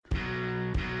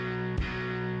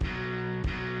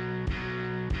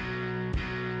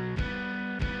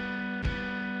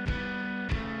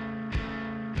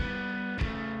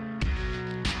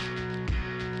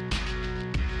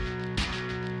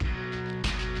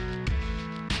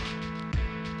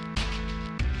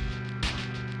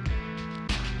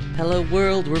Hello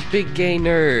world, we're big gay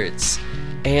nerds.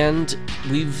 And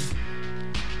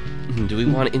do we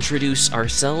want to introduce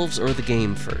ourselves or the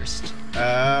game first?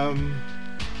 How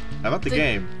about the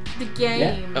game? The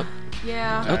game. Yeah.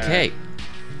 Yeah. Okay.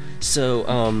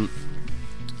 So,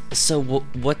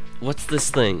 what's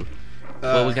this thing?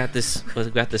 What we got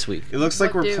this week? It looks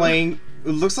like we're playing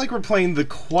The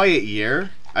Quiet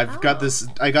Year. I got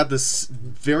this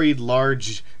very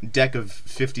large deck of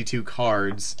 52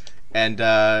 cards, and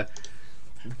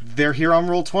they're here on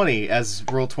Roll20, as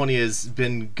Roll20 has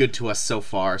been good to us so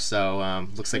far. So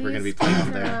looks like we're gonna be playing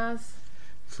on there.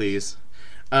 Please.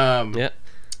 Yeah.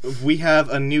 We have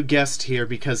a new guest here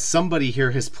because somebody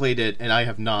here has played it and I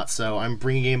have not, so I'm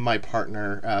bringing in my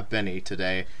partner, Benny,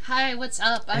 today. Hi, what's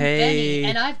up? I'm Hey. Benny,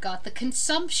 and I've got the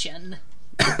consumption.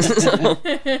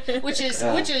 which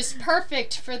is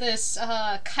perfect for this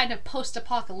kind of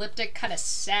post-apocalyptic, kind of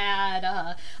sad,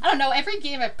 I don't know, every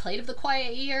game I've played of The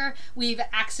Quiet Year, we've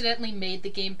accidentally made the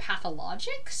game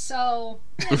pathologic, so,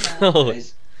 you know. Oh,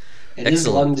 It is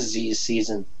lung disease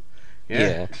season.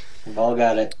 yeah. We've all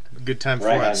got it. Good time for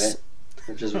Or I have us. it,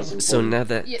 which is what's important. So now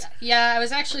that Yeah, I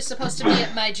was actually supposed to be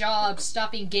at my job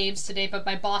stopping games today, but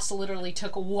my boss literally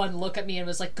took one look at me and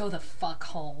was like, go the fuck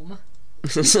home.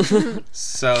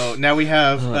 So now we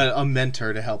have a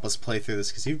mentor to help us play through this,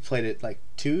 because you've played it like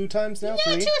 2 times now?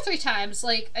 Yeah, 3? 2 or 3 times.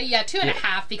 Like,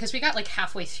 2.5, because we got like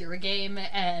halfway through a game,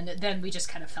 and then we just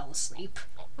kind of fell asleep.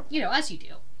 You know, as you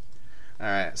do.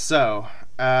 Alright, so,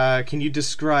 can you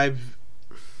describe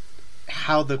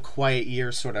how The Quiet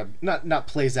Year sort of, not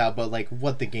plays out, but like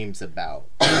what the game's about?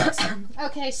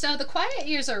 Okay, so The Quiet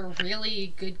Year is a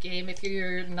really good game if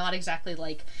you're not exactly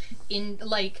like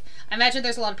I imagine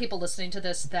there's a lot of people listening to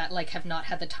this that like have not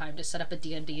had the time to set up a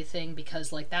D&D thing,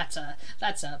 because like that's a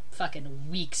fucking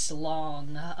weeks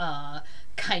long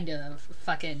kind of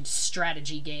fucking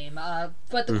strategy game.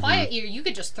 But The Quiet Year, you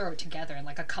could just throw it together in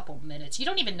like a couple minutes. You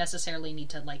don't even necessarily need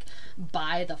to like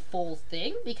buy the full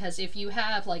thing, because if you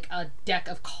have like a deck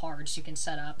of cards you can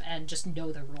set up and just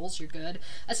know the rules, you're good.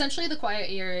 Essentially, The Quiet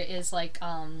Year is like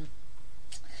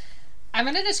I'm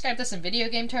going to describe this in video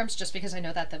game terms just because I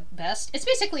know that the best. It's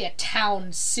basically a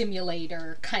town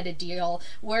simulator kind of deal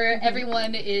where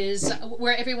everyone is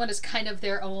kind of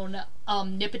their own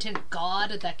omnipotent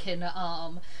god that can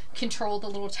control the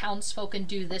little townsfolk and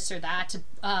do this or that.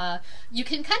 You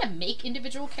can kind of make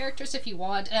individual characters if you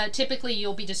want. Typically,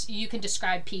 you can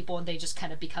describe people and they just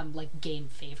kind of become like game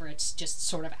favorites just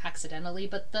sort of accidentally.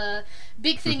 But the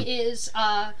big thing is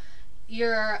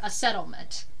you're a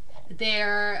settlement.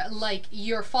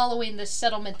 You're following this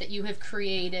settlement that you have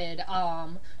created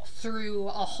through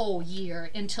a whole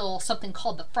year until something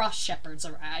called the Frost Shepherds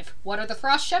arrive. What are the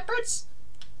Frost Shepherds?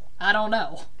 I don't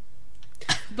know.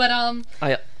 But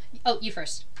you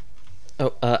first.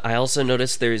 I also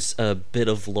noticed there's a bit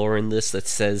of lore in this that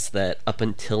says that up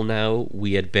until now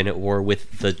we had been at war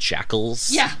with the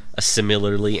Jackals. Yeah. A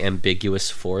similarly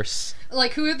ambiguous force.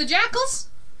 Like, who are the Jackals?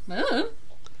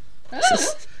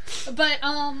 But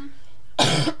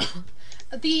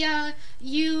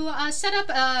you set up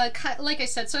like I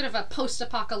said, sort of a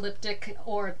post-apocalyptic,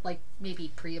 or like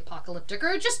maybe pre-apocalyptic,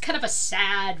 or just kind of a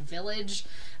sad village.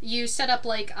 You set up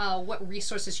like what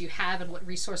resources you have and what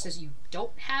resources you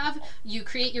don't have. You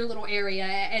create your little area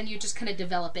and you just kind of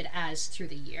develop it as through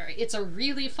the year. It's a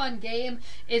really fun game.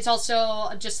 It's also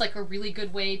just like a really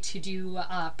good way to do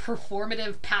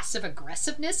performative passive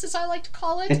aggressiveness, as I like to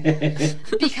call it.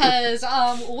 Because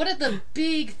one of the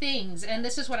big things, and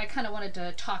this is what I kind of wanted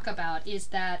to talk about, is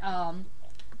that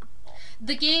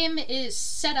the game is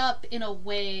set up in a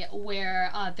way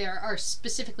where there are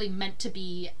specifically meant to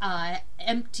be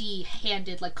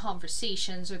empty-handed like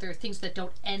conversations, or there are things that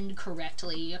don't end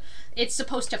correctly. It's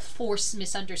supposed to force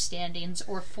misunderstandings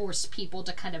or force people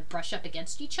to kind of brush up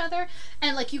against each other.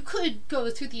 And like you could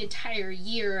go through the entire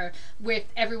year with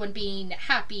everyone being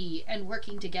happy and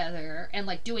working together and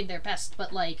like doing their best,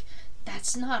 but like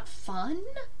that's not fun.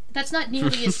 That's not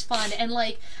nearly as fun, and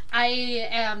like, I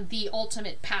am the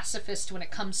ultimate pacifist when it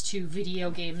comes to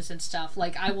video games and stuff.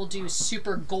 Like, I will do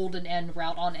super golden end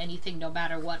route on anything no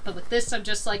matter what, but with this I'm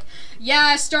just like, yeah,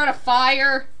 I start a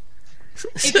fire,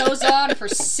 it goes on for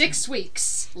 6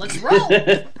 weeks, let's roll!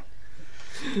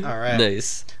 Alright.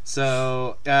 Nice.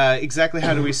 So, exactly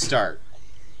how do we start?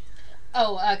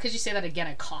 Could you say that again?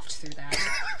 I coughed through that.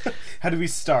 How do we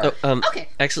start? Okay.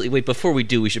 Actually, wait, before we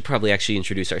do, we should probably actually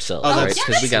introduce ourselves, Oh, right? that's-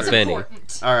 Because we got Benny.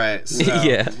 Important. Alright, so...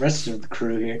 Yeah. The rest of the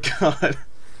crew here. God.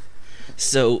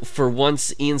 So, for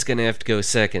once, Ian's gonna have to go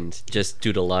second, just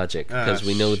due to logic, because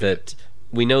we know that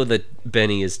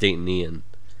Benny is dating Ian.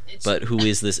 But who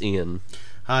is this Ian?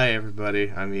 Hi,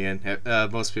 everybody. I'm Ian.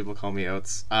 Most people call me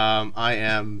Oates.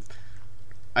 I'm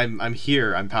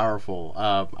here. I'm powerful.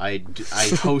 I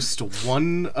host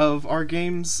one of our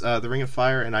games, the Ring of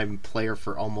Fire, and I'm player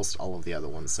for almost all of the other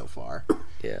ones so far.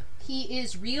 Yeah. He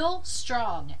is real,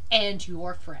 strong, and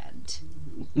your friend.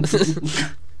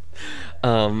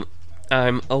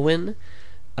 I'm Owen,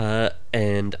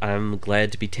 and I'm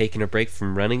glad to be taking a break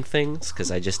from running things,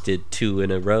 because I just did 2 in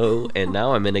a row, and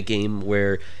now I'm in a game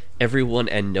where everyone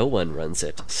and no one runs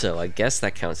it, so I guess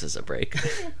that counts as a break.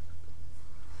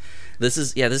 This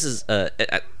is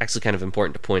actually kind of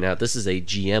important to point out. This is a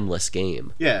GM-less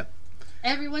game. Yeah.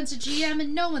 Everyone's a GM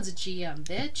and no one's a GM,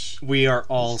 bitch. We are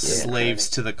all slaves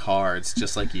to the cards,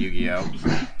 just like Yu-Gi-Oh!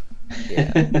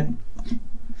 Yeah.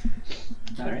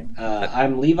 All right.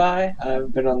 I'm Levi.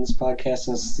 I've been on this podcast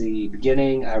since the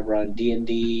beginning. I run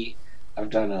D&D.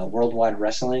 I've done worldwide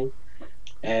wrestling.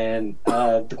 And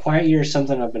the Quiet Year is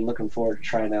something I've been looking forward to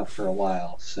trying out for a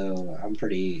while. So I'm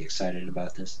pretty excited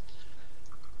about this.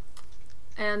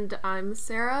 And I'm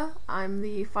Sarah. I'm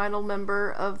the final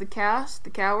member of the cast,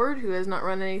 the Coward, who has not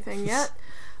run anything yet.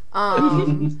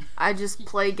 I just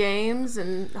play games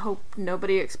and hope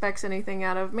nobody expects anything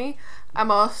out of me.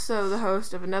 I'm also the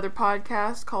host of another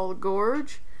podcast called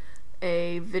Gorge,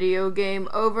 a video game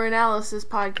over-analysis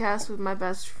podcast with my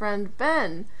best friend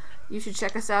Ben. You should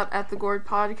check us out at the Gorge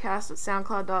Podcast at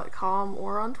SoundCloud.com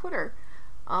or on Twitter.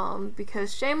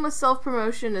 Because shameless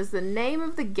self-promotion is the name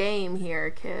of the game here,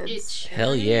 kids.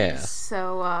 Hell yeah.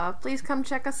 So, please come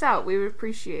check us out. We would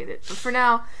appreciate it. But for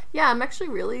now, yeah, I'm actually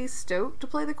really stoked to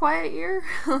play The Quiet Year.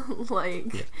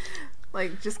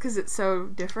 Just because it's so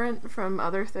different from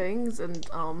other things. And,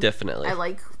 Definitely. I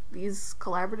like these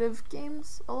collaborative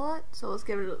games a lot. So let's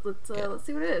let's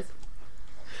see what it is.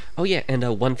 Oh yeah, and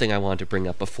one thing I wanted to bring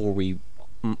up before we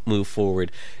move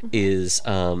forward is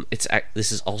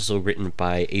this is also written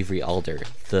by Avery Alder,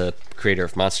 the creator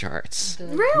of Monster Hearts.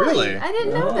 Really? I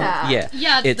didn't know that.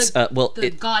 Yeah, it's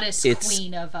the goddess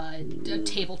queen of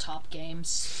tabletop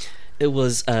games. It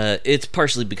was it's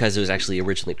partially because it was actually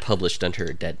originally published under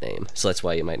her dead name, so that's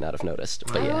why you might not have noticed.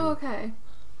 But yeah, Okay.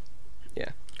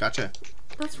 yeah, Gotcha.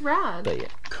 That's rad. but yeah.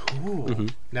 Cool.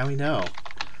 Now we know.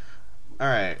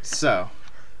 Alright, so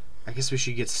I guess we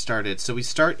should get started. So we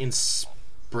start in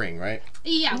spring, right?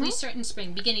 Yeah, we start in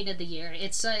spring, beginning of the year.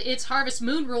 It's Harvest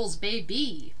Moon rules,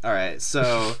 baby. Alright,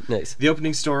 so Nice. the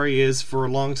opening story is, for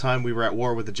a long time we were at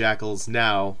war with the Jackals.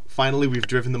 Now, finally we've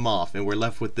driven them off, and we're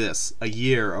left with this, a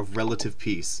year of relative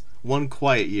peace. One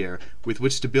quiet year, with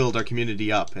which to build our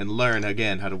community up and learn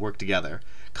again how to work together.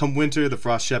 Come winter, the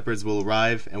Frost Shepherds will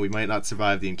arrive, and we might not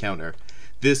survive the encounter.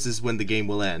 This is when the game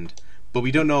will end. But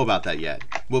we don't know about that yet.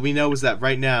 What we know is that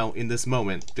right now, in this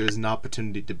moment, there is an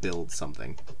opportunity to build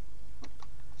something.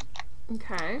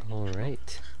 Okay. All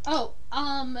right.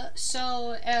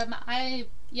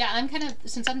 I'm kind of,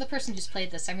 since I'm the person who's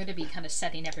played this, I'm going to be kind of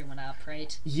setting everyone up,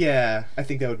 right? Yeah, I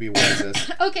think that would be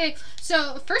wisest. Okay,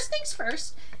 so first things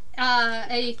first,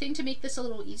 a thing to make this a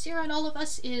little easier on all of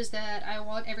us is that I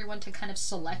want everyone to kind of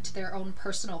select their own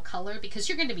personal color, because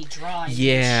you're going to be drawing.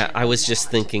 Yeah, shit I was a just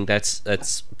lot. thinking that's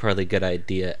probably a good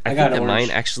idea. I got think that orange.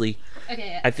 mine actually.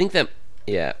 Okay, I think that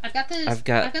yeah. I've got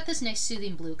this nice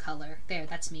soothing blue color. There,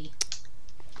 that's me.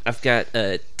 I've got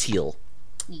teal.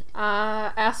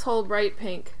 Asshole bright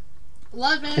pink.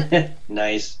 Love it.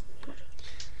 Nice.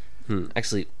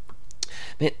 Actually,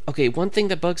 man. Okay, one thing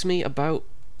that bugs me about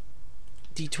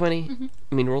D20,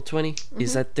 I mean Roll20,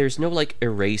 is that there's no like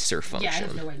eraser function. Yeah, I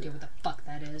have no idea what the fuck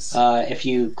that is. If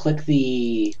you click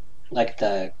the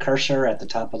cursor at the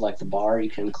top of the bar, you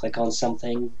can click on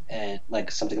something and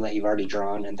something that you've already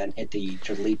drawn, and then hit the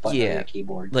delete button on your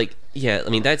keyboard. Like, yeah, I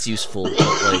mean that's useful,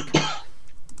 but like,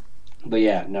 But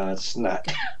yeah, no, it's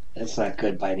not. It's not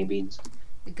good by any means.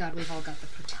 God, we've all got the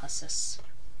pertussis.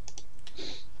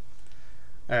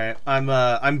 Alright,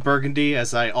 I'm burgundy,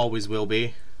 as I always will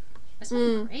be. Why's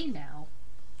mine gray now?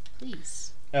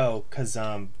 Please. Oh, because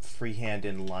freehand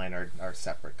and line are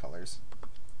separate colors.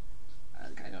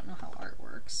 I don't know how art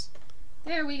works.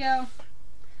 There we go.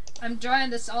 I'm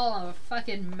drawing this all on a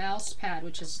fucking mouse pad,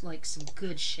 which is like some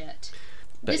good shit.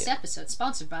 But This yeah. episode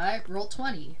sponsored by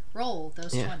Roll20. Roll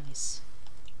those Yeah. 20s.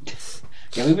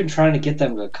 Yeah, we've been trying to get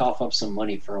them to cough up some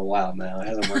money for a while now. It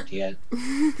hasn't worked yet.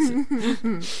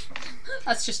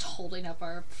 Us just holding up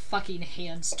our fucking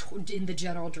hands in the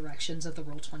general directions of the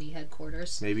Roll20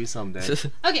 headquarters. Maybe someday.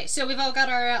 Okay, so we've all got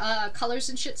our colors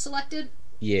and shit selected.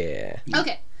 yeah.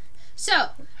 Okay, so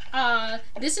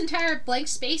this entire blank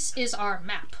space is our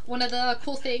map. One of the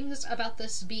cool things about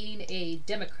this being a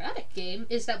democratic game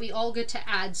is that we all get to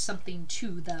add something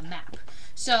to the map.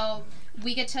 So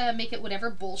We get to make it whatever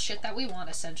bullshit that we want,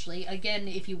 essentially. Again,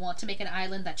 if you want to make an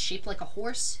island that's shaped like a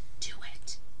horse, do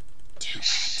it. Do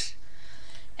it.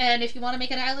 And if you want to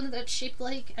make an island that's shaped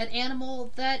like an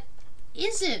animal that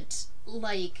isn't,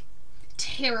 like,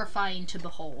 terrifying to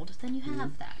behold, then you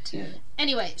have that. Yeah.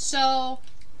 Anyway, so,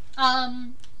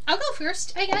 I'll go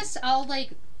first, I guess. I'll,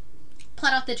 like,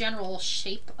 plot out the general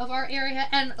shape of our area.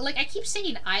 And, like, I keep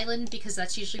saying island because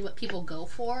that's usually what people go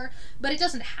for, but it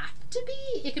doesn't have to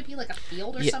be. It could be, like, a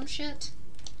field or some shit.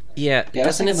 Yeah, Yeah, I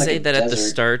was doesn't it thinking, like, say a that at the desert.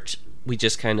 start we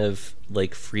just kind of,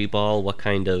 like, freeball what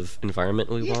kind of environment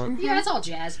we want? Yeah, it's all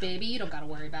jazz, baby. You don't gotta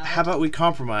worry about How it. about we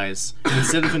compromise?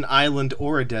 Instead of an island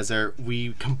or a desert,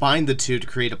 we combine the two to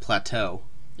create a plateau.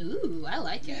 Ooh, I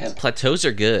like it. Yeah. Plateaus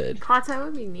are good. Plateau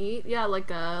would be neat. Yeah, like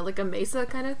a mesa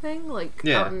kind of thing, like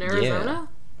Yeah. out in Arizona.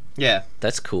 Yeah.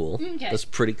 That's cool. Okay. That's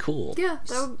pretty cool. Yeah,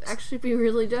 that would actually be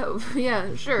really dope.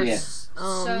 Yeah, sure. Yeah.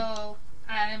 So,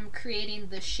 I'm creating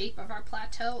the shape of our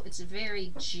plateau. It's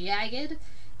very jagged.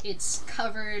 It's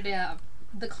covered,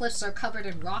 the cliffs are covered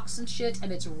in rocks and shit,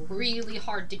 and it's really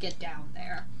hard to get down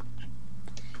there.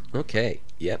 Okay.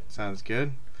 Yep. Sounds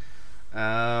good.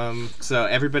 So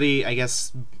everybody, I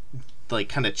guess, like,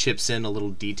 kind of chips in a little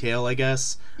detail, I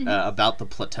guess, about the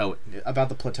plateau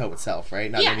itself, right?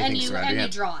 Not Yeah, anything and you surrounding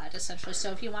it. draw it, essentially.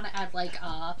 So if you want to add, like,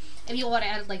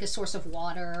 a source of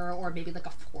water, or maybe, like,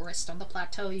 a forest on the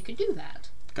plateau, you could do that.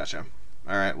 Gotcha.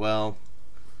 All right. Well,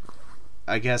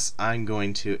 I guess I'm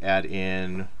going to add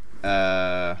in.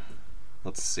 Let's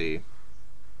see.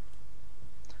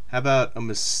 How about a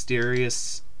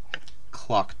mysterious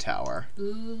clock tower?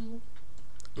 Ooh.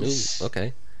 Ooh,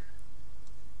 okay.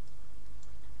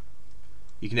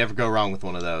 You can never go wrong with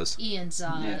one of those. Ian's,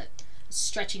 Yeah.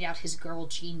 stretching out his girl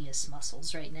genius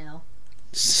muscles right now.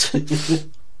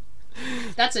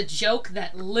 That's a joke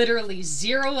that literally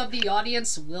 0 of the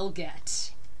audience will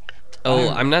get. Oh,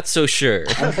 I'm not so sure.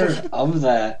 I've heard of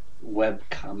that web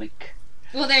comic.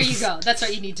 Well, there you go. That's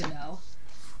what you need to know.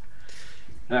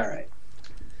 All right.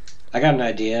 I got an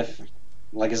idea.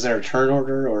 Like, is there a turn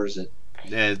order, or is it?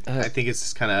 I think it's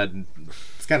just kind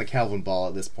of Calvin Ball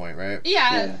at this point, right?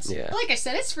 Yeah. Yeah. Like I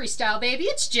said, it's freestyle, baby.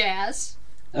 It's jazz.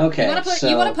 Okay.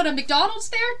 You want to put a McDonald's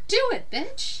there? Do it,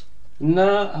 bitch.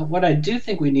 No, what I do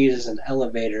think we need is an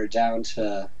elevator down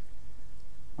to,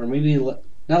 or maybe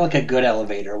not like a good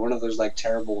elevator, one of those like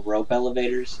terrible rope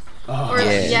elevators. Oh, Or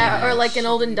Yeah. or like an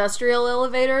old industrial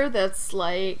elevator that's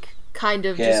like kind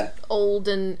of Yeah. just old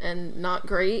and not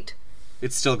great.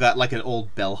 It's still got like an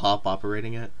old bellhop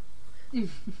operating it.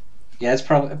 Yeah, it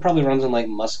probably runs on like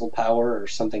muscle power or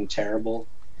something terrible.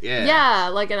 Yeah. Yeah,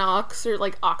 like an ox or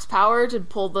like ox power to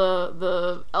pull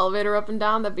the elevator up and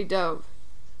down. That'd be dope.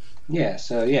 Yeah,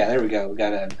 so yeah, there we go. We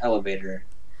got an elevator.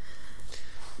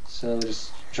 So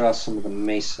just draw some of the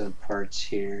mesa parts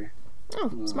here.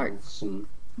 Oh, smart. Some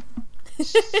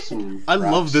I love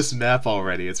rocks. this map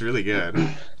already. It's really good.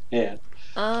 Yeah.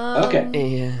 Um, Okay.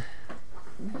 Yeah.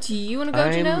 Do you want to go,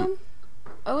 I'm- Genome?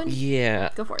 Owen, Yeah.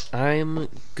 go for it. I'm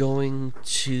going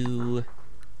to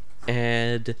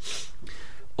add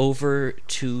over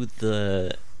to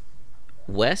the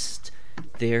west.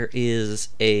 There is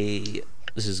a.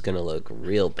 This is gonna look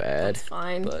real bad, That's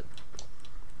fine. but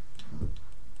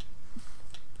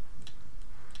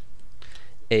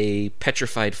a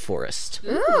petrified forest.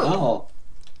 Ooh, Oh,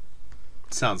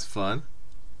 Sounds fun.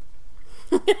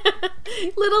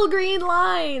 little green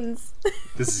lines.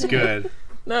 This is good.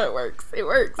 No, it works. It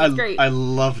works. It's great. I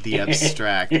love the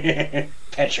abstract.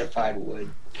 petrified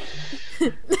wood.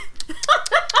 Shut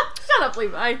up,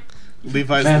 Levi.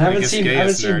 Levi's Man, the I haven't biggest seen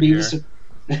gayest nerd here. Beavis.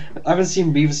 I haven't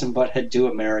seen Beavis and Butthead Do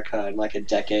America in like a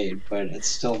decade, but it's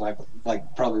still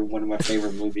probably one of my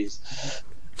favorite movies.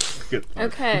 Good.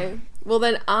 Okay. Well,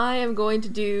 then I am going to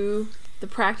do the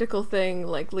practical thing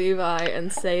like Levi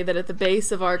and say that at the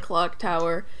base of our clock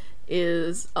tower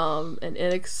is an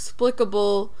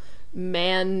inexplicable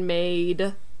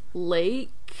man-made lake.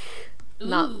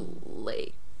 Not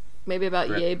lake. Maybe about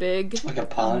Right. yay big. Like a A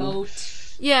pond. moat.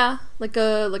 Yeah, like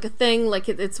a thing. Like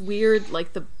it's weird.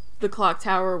 Like the clock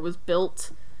tower was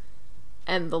built,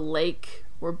 and the lake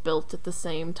were built at the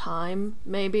same time,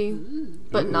 maybe,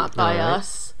 but not by alright.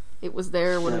 us. It was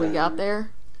there when we got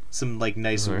there. Some like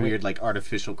nice Alright. weird like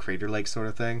artificial crater lake sort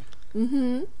of thing.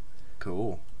 Mm-hmm.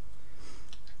 Cool.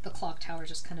 The clock tower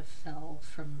just kind of fell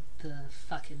from the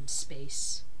fucking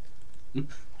space.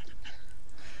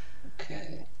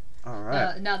 Okay. All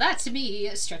right. Now that's me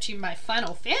stretching my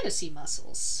Final Fantasy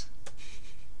muscles.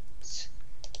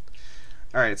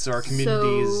 All right. So our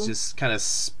community is So-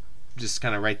 just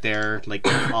kind of right there, like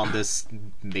on this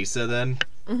mesa. Then.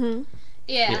 Mm-hmm.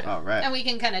 Yeah. All right. And we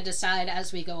can kind of decide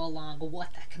as we go along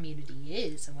what that community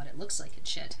is and what it looks like and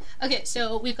shit. Okay,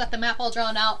 so we've got the map all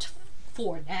drawn out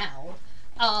for now.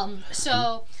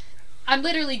 So I'm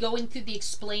literally going through the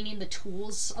explaining the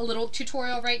tools a little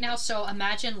tutorial right now. So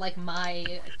imagine like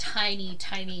my tiny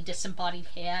disembodied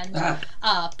hand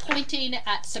pointing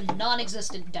at some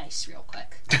non-existent dice real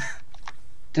quick.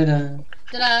 Ta-da.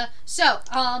 Ta-da. So,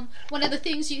 one of the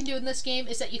things you can do in this game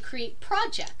is that you create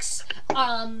projects.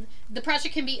 The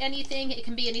project can be anything. It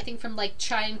can be anything from, like,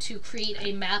 trying to create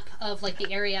a map of, like,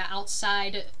 the area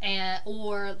outside,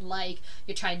 or, like,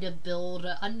 you're trying to build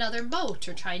another moat,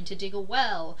 or trying to dig a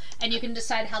well, and you can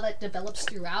decide how that develops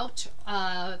throughout.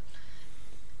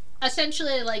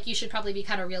 Essentially, like, you should probably be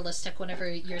kind of realistic whenever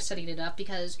you're setting it up,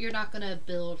 because you're not going to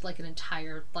build, like, an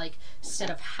entire, like, set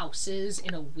of houses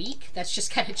in a week. That's just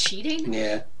kind of cheating.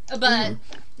 Yeah. But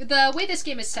the way this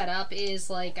game is set up is,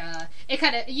 like, it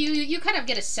kind of, you kind of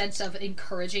get a sense of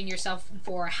encouraging yourself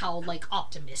for how, like,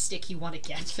 optimistic you want to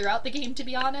get throughout the game, to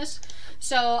be honest.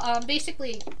 So,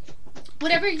 basically,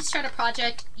 whenever you start a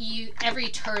project, every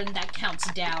turn that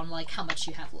counts down, like, how much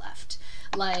you have left.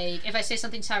 Like, if I say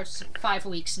something starts 5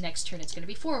 weeks, next turn it's going to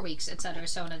be 4 weeks, etc.,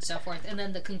 so on and so forth. And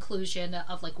then the conclusion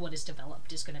of, like, what is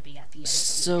developed is going to be at the end of the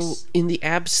So, weeks. in the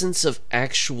absence of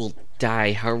actual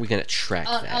die, how are we going to track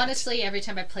that? Honestly, every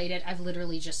time I played it, I've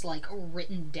literally just, like,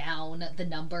 written down the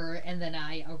number, and then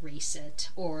I erase it,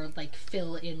 or, like,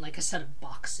 fill in, like, a set of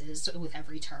boxes with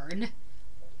every turn.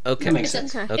 Okay. That makes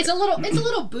sense. Okay. It's a little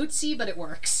bootsy, but it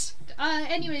works.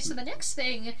 Anyway, so the next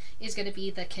thing is going to be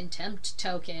the contempt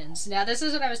tokens. Now, this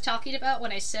is what I was talking about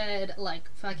when I said, like,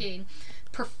 fucking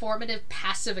performative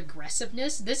passive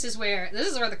aggressiveness. This is where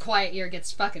the Quiet Year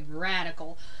gets fucking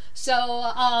radical.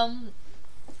 So,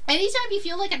 anytime you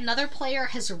feel like another player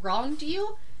has wronged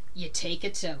you, you take a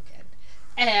token.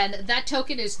 And that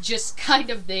token is just kind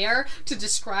of there to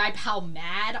describe how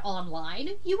mad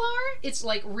online you are. It's,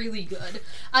 like, really good.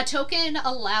 A token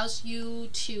allows you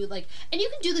to, like... And you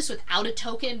can do this without a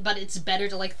token, but it's better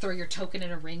to, like, throw your token in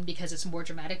a ring because it's more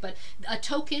dramatic. But a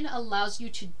token allows you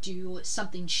to do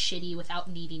something shitty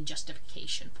without needing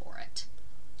justification for it.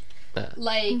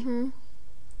 Like...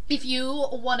 If you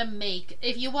want to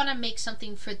make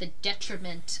something for the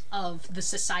detriment of the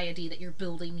society that you're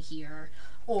building here,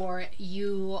 or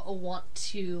you want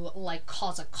to, like,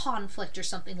 cause a conflict or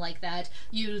something like that,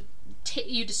 you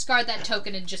discard that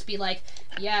token and just be like,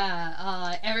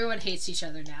 yeah, everyone hates each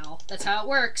other now. That's how it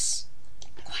works.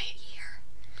 Quiet Year.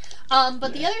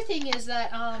 But the other thing is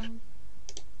that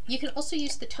you can also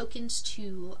use the tokens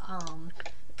to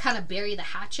kind of bury the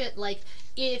hatchet. Like,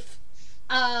 if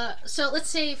so let's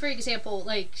say, for example,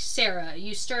 like, Sarah,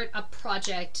 you start a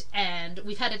project and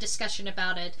we've had a discussion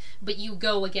about it, but you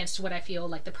go against what I feel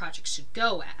like the project should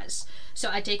go as. So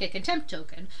I take a contempt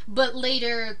token, but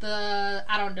later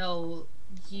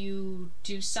you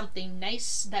do something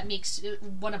nice that makes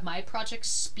one of my projects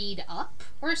speed up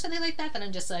or something like that, then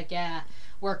I'm just like, yeah,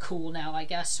 we're cool now, I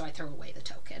guess, so I throw away the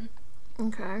token.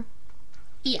 Okay.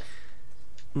 Yeah.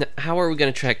 Now, how are we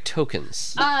going to track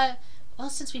tokens? Well,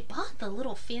 since we bought the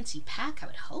little fancy pack, I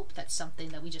would hope that's something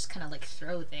that we just kind of, like,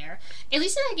 throw there. At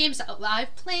least in the games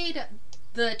I've played,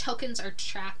 the tokens are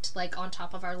tracked, like, on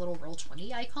top of our little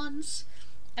Roll20 icons.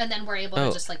 And then we're able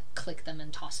to just, like, click them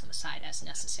and toss them aside as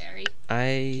necessary.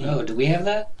 Oh, do we have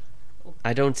that?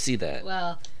 I don't see that.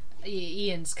 Well,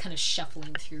 Ian's kind of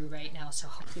shuffling through right now, so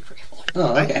hopefully we're able to...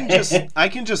 Oh, okay. I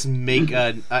can just make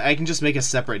a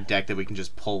separate deck that we can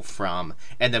just pull from,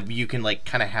 and that you can, like,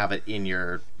 kind of have it in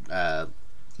your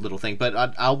little thing.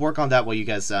 But I'll work on that while you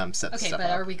guys set the stuff up. Okay, but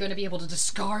are we going to be able to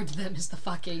discard them? Is the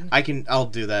fucking... I'll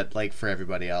do that, like, for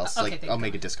everybody else. Okay, Like, I'll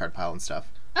make a discard pile and stuff.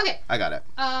 Okay. I got it.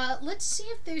 Let's see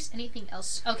if there's anything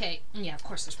else. Okay, yeah, of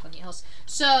course there's plenty else.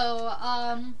 So,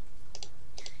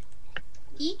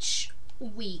 each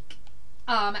week,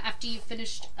 after you've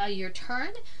finished your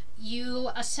turn, you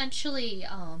essentially,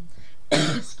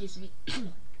 excuse me,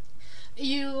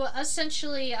 you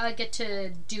essentially get to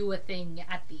do a thing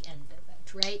at the end of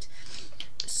it, right?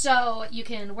 So you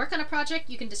can work on a project,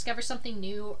 you can discover something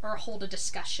new, or hold a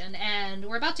discussion. And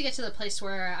we're about to get to the place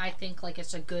where I think, like,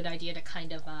 it's a good idea to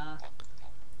kind of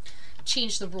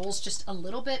change the rules just a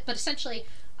little bit. But essentially,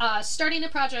 starting a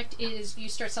project is you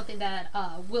start something that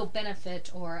will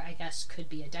benefit, or I guess could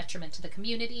be a detriment to the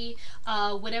community.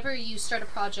 Whenever you start a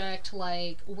project,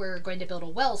 like we're going to build a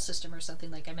well system or something,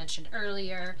 like I mentioned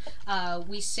earlier,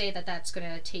 we say that's going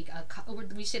to take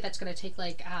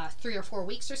like 3 or 4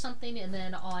 weeks or something, and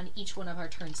then on each one of our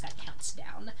turns that counts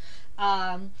down.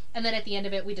 And then at the end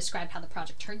of it, we describe how the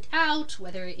project turned out,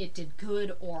 whether it did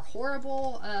good or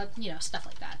horrible, stuff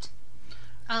like that.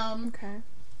 Okay.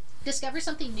 discover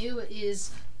something new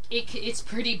is it's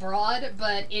pretty broad,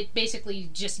 but it basically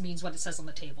just means what it says on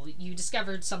the table. You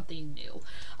discovered something new.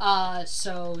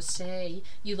 So say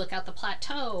you look out the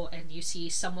plateau and you see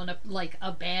someone, like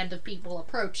a band of people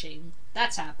approaching.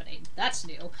 That's happening. That's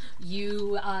new.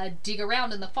 You dig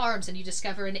around in the farms and you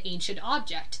discover an ancient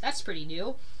object. That's pretty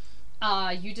new.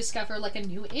 You discover like a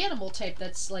new animal type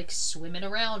that's like swimming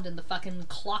around in the fucking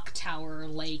clock tower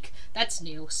lake. That's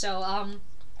new. So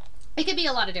it could be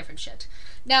a lot of different shit.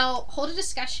 Now, hold a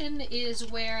discussion is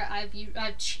where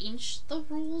I've changed the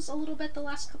rules a little bit the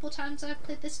last couple times I've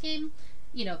played this game.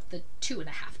 You know, the 2.5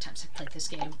 times I've played this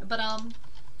game. But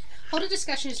hold a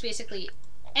discussion is basically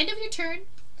end of your turn.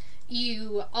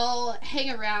 You all hang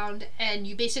around and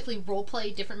you basically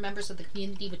roleplay different members of the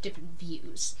community with different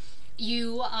views.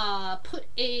 You put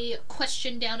a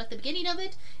question down at the beginning of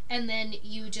it, and then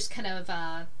you just kind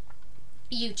of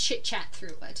you chit-chat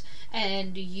through it,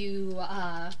 and you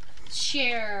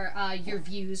share your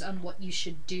views on what you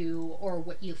should do or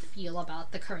what you feel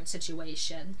about the current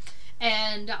situation.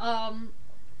 And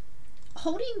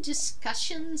holding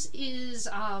discussions is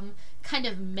kind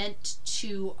of meant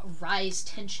to rise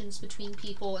tensions between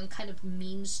people and kind of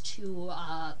means to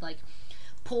like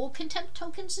pull contempt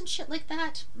tokens and shit like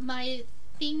that. My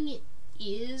thing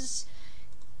is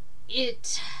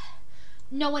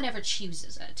no one ever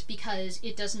chooses it because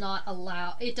it doesn't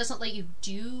let you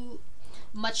do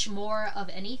much more of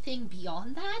anything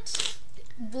beyond that.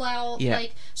 Well,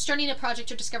 like starting a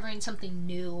project or discovering something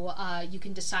new, you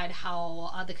can decide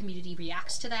how the community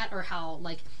reacts to that, or how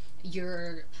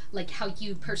how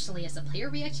you personally as a player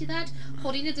react to that.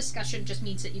 Holding a discussion just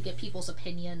means that you get people's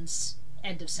opinions.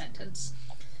 End of sentence.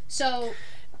 So,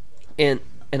 and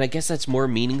I guess that's more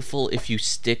meaningful if you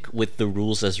stick with the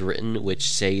rules as written,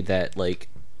 which say that like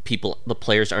the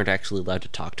players aren't actually allowed to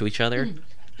talk to each other.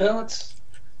 Well,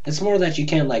 it's more that you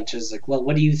can't like just like, well,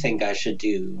 what do you think I should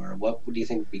do, or what do you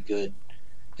think would be good?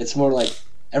 It's more like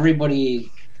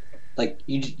everybody, like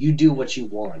you do what you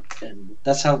want, and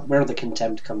that's where the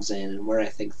contempt comes in, and where I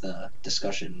think the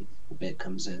discussion bit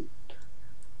comes in.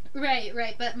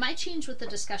 Right. But my change with the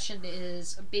discussion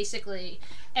is basically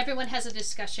everyone has a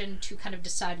discussion to kind of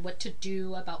decide what to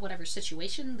do about whatever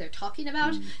situation they're talking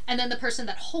about, and then the person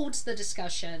that holds the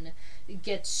discussion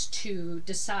gets to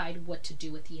decide what to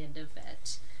do at the end of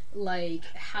it. Like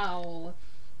how,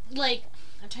 like,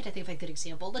 I'm trying to think of a good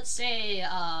example. Let's say,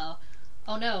 oh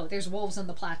no, there's wolves on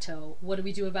the plateau. What do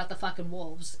we do about the fucking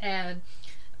wolves? And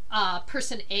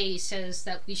person A says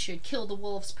that we should kill the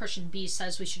wolves, person B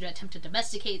says we should attempt to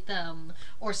domesticate them,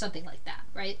 or something like that,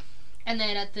 right? And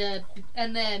then at the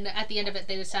end of it,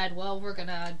 they decide, well, we're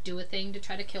gonna do a thing to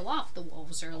try to kill off the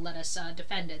wolves, or let us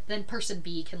defend it. Then person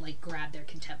B can like grab their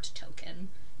contempt token,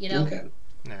 you know? Okay.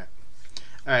 Yeah.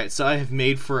 Alright, so I have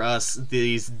made for us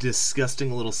these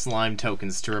disgusting little slime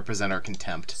tokens to represent our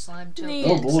contempt. Slime tokens. Neat.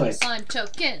 Oh boy. Slime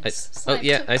tokens. Slime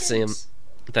tokens. I see them.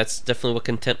 That's definitely what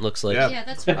contempt looks like. Yep. Yeah,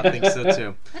 that's I think so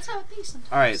too. That's how it be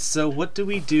sometimes. Alright, so what do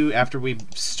we do after we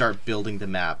start building the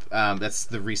map? That's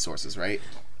the resources, right?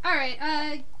 Alright,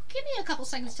 give me a couple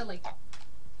seconds to like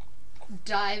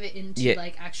dive into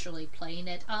like actually playing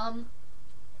it.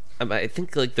 I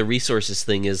think like the resources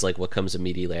thing is like what comes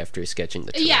immediately after sketching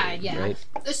the terrain, yeah. right?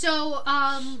 So,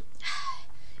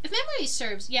 if memory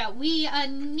serves,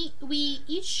 we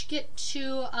each get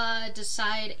to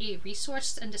decide a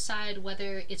resource and decide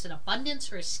whether it's an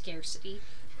abundance or a scarcity.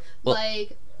 Well,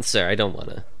 like, sorry, I don't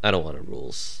want a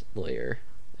rules lawyer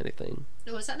anything.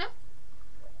 what was that now?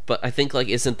 But I think like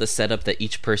isn't the setup that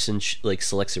each person like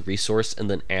selects a resource, and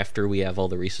then after we have all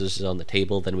the resources on the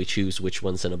table, then we choose which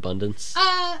one's in abundance?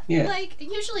 Yeah. Like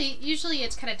usually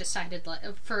it's kind of decided, like,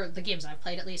 for the games I've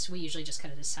played at least, we usually just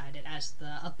kind of decide it as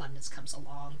the abundance comes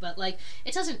along. But like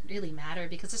it doesn't really matter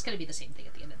because it's going to be the same thing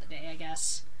at the end of the day, I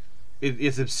guess.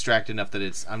 It's abstract enough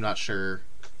that I'm not sure.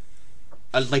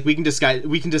 Like we can decide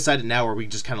it now, or we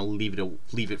can just kind of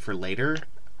leave it for later.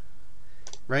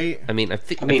 Right? I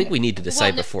think we need to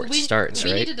decide before it starts,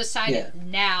 we right? need to decide it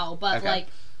now, but Okay. like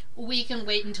we can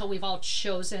wait until we've all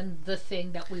chosen the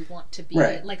thing that we want to be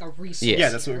Right. like a resource. Yeah. Yeah,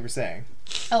 that's what we were saying.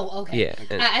 Oh, okay. Yeah,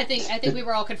 and- I think we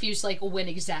were all confused, like when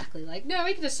exactly. Like, no,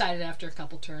 we can decide it after a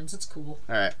couple turns. It's cool.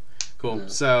 Alright, cool.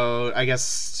 So, I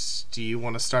guess, do you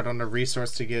want to start on a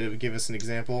resource to give us an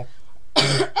example?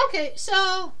 Okay,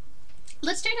 so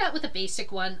let's start out with a basic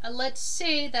one. Let's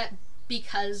say that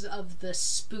because of the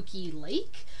spooky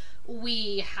lake,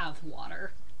 we have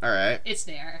water. Alright. It's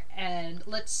there. And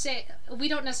let's say, we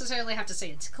don't necessarily have to say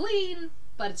it's clean,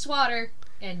 but it's water,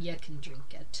 and you can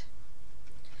drink it.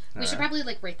 We should probably,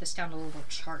 like, write this down on a little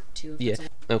chart, too. If Yeah. it's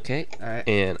Okay. Alright.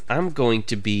 And I'm going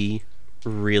to be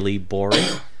really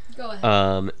boring. Go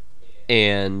ahead.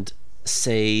 And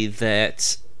say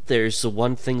that there's the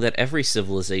one thing that every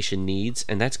civilization needs,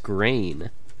 and that's grain.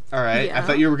 All right. I Yeah.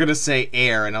 thought you were gonna say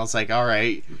air, and I was like, all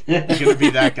right, you're gonna be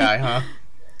that guy, huh?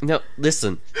 No,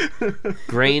 listen.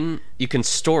 Grain, you can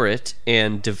store it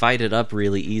and divide it up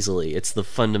really easily. It's the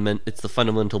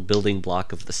fundamental building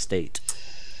block of the state.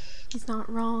 He's not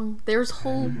wrong. There's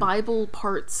whole Bible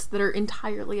parts that are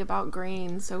entirely about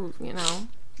grain, so,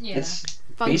 Yeah. It's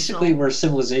functional. basically where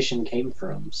civilization came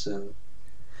from. So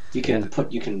you can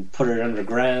put it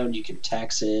underground. You can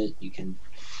tax it. You can.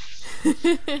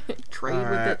 trade with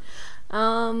Alright. it.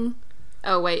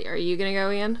 Oh wait, are you gonna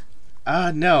go, Ian?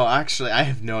 No, actually, I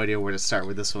have no idea where to start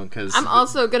with this one, because... I'm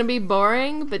also gonna be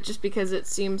boring, but just because it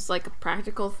seems like a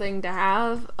practical thing to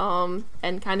have,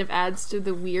 and kind of adds to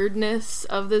the weirdness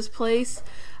of this place.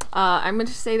 I'm gonna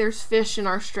say there's fish in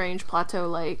our strange plateau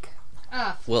lake.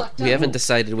 Well, Fucked we up. haven't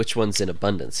decided which one's in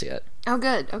abundance yet. Oh,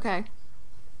 good. Okay.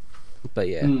 But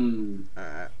yeah.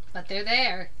 But they're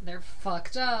there. They're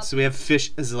fucked up. So we have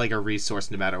fish as like a resource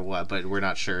no matter what, but we're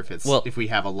not sure if if we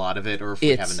have a lot of it or if we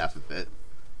have it's- enough of it.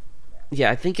 Yeah,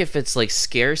 I think if it's like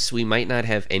scarce, we might not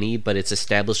have any, but it's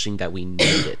establishing that we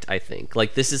need it, I think.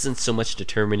 Like, this isn't so much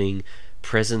determining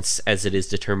presence as it is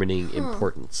determining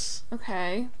importance.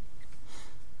 Okay.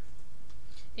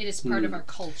 It is part of our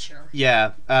culture.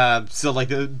 Yeah. So like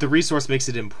the resource makes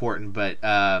it important, but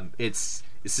it's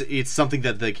something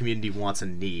that the community wants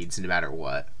and needs no matter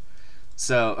what.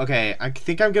 So okay, I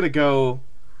think I'm gonna go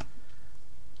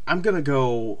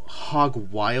hog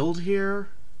wild here.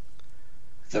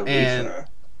 The And-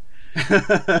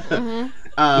 reefer.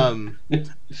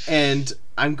 And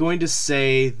I'm going to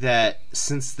say that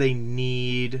since they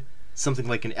need something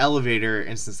like an elevator,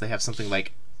 and since they have something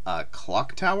like a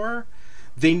clock tower,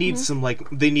 they need some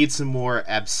more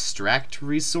abstract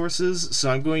resources. So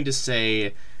I'm going to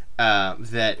say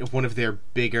that one of their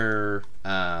bigger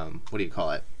what do you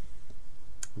call it?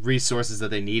 Resources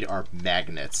that they need are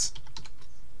magnets.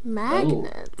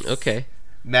 Magnets. Okay.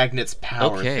 Magnets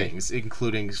power Okay. things,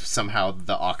 including somehow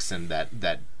the oxen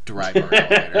that drive our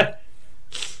elevator.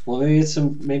 Well,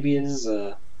 maybe it is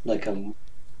like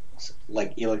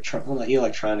not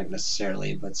electronic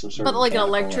necessarily, but some sort But of like an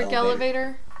mechanical electric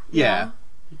elevator? Yeah.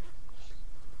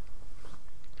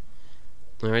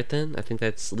 All right, then. I think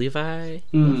that's Levi.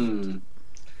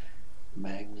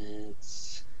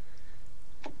 Magnets.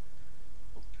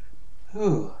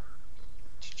 Ooh.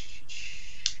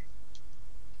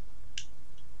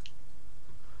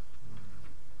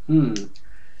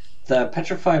 The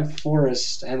petrified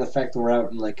forest and the fact that we're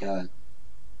out in like a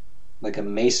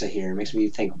mesa here makes me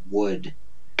think wood.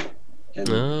 And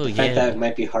Oh, the fact yeah. that it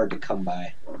might be hard to come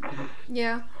by.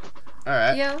 Yeah. All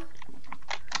right. Yeah.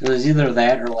 It was either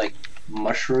that or like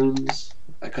mushrooms.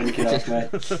 I couldn't get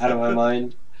out of my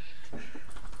mind.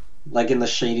 Like in the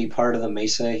shady part of the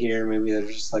mesa here, maybe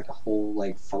there's just like a whole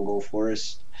like fungal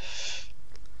forest.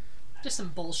 Just some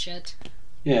bullshit.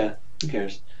 Yeah, who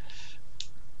cares?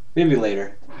 Maybe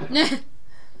later.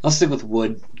 I'll stick with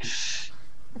wood.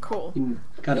 Cool. You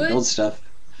gotta Wood? build stuff.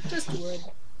 Just wood.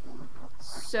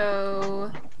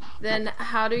 So then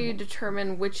how do you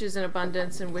determine which is in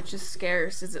abundance and which is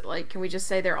scarce? Is it like, can we just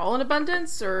say they're all in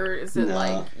abundance, or is it No.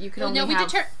 like you can only No,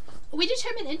 have... we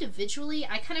determine individually.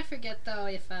 I kind of forget though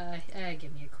if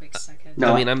give me a quick second.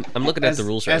 No. I mean, I'm looking at the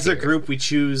rules right As here. a group, we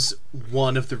choose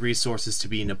one of the resources to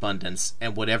be in abundance,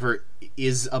 and whatever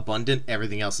is abundant,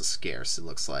 everything else is scarce. It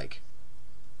looks like,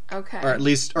 Okay. or at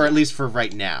least for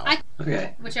right now.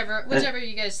 Okay. Whichever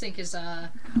you guys think is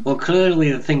Well,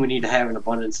 clearly the thing we need to have in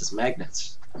abundance is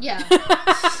magnets. yeah. No,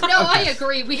 I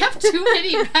agree. We have too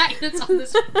many magnets on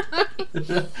this.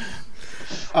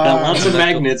 Lots of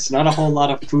magnets, not a whole lot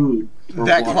of food. or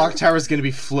That water. clock tower is going to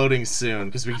be floating soon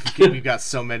because we've got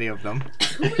so many of them.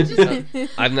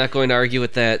 I'm not going to argue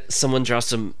with that. Someone draw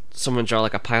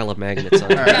like a pile of magnets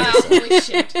on it. Alright. Holy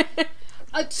shit.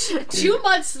 2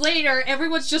 months later,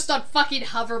 everyone's just on fucking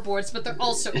hoverboards, but they're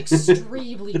also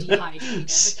extremely dehydrated.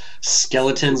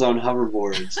 Skeletons on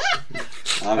hoverboards.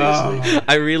 Obviously.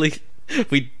 I really,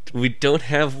 we don't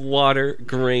have water,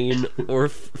 grain, or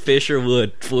fish or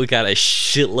wood. But we got a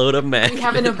shitload of magnets. We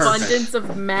have an abundance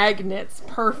of magnets.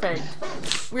 Perfect.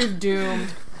 We're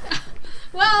doomed.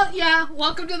 Well, yeah,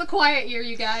 welcome to the quiet year,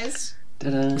 you guys.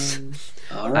 Ta-da.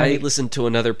 All I right. listened to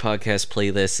another podcast play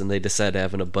this, and they decided to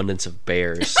have an abundance of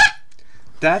bears.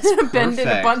 That's Bend perfect.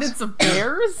 an abundance of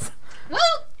bears? Well,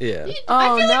 Yeah. I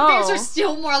Oh, feel no. like bears are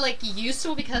still more like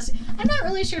useful because I'm not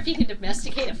really sure if you can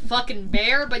domesticate a fucking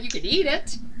bear, but you can eat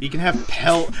it. You can have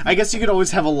I guess you could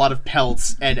always have a lot of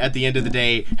pelts, and at the end of the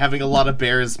day, having a lot of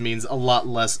bears means a lot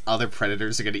less other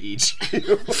predators are going to eat you.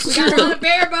 We got a lot of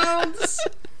bear bones.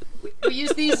 We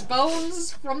use these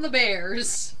bones from the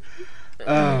bears.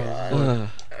 Oh.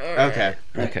 Okay.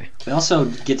 Okay. We also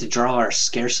get to draw our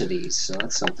scarcities, so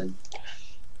that's something.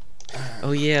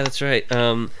 Oh yeah, that's right.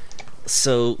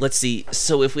 So let's see.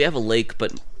 So if we have a lake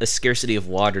but a scarcity of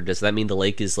water, does that mean the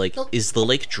lake is is the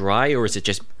lake dry or is it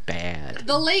just bad?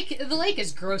 The lake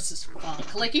is gross as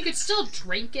fuck. Like, you could still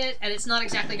drink it, and it's not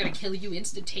exactly going to kill you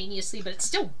instantaneously, but it's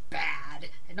still bad,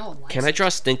 and no one likes Can it. I draw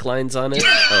stink lines on it?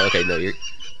 Oh, okay. No,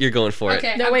 you're going for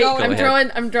Okay. it. No, wait. going- I'm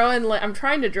drawing. I'm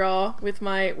trying to draw with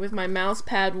my mouse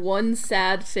pad one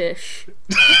sad fish.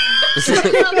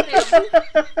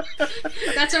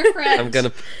 That's our friend. I'm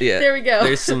gonna. Yeah. There we go.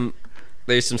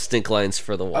 There's some stink lines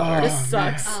for the water. This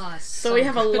sucks. Ah, So we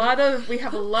have a lot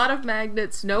of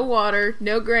magnets, no water,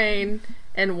 no grain,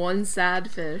 and one sad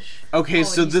fish. Okay, Oh,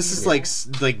 so he's this is like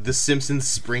the Simpsons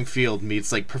Springfield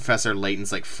meets like Professor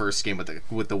Layton's like first game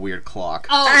with the weird clock.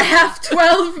 Oh, I have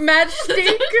 12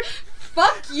 matchstick.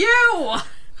 fuck you!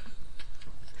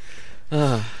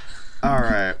 All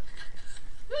right.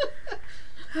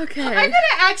 Okay. I'm gonna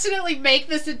accidentally make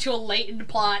this into a latent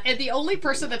plot, and the only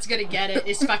person that's gonna get it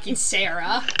is fucking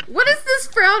Sarah. What is this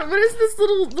frown? What is this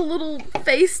little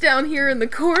face down here in the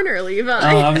corner, Levi?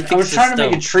 I was it's a trying to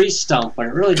make a stump. tree stump, but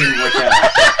it really didn't work out.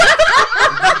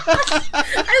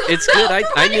 It's good.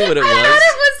 I knew what it I thought was.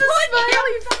 it was a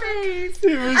smiley face. I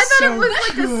thought it was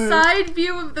like a side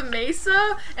view of the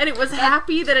mesa, and it was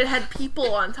happy that it had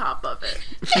people on top of it.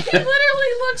 He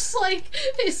literally looks like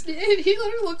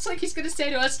he's gonna say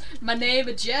to us, "My name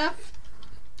is Jeff."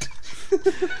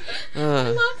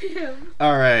 Love him.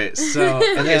 All right. So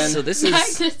and Okay, then so this is.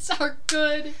 Magnets are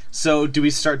good. so do we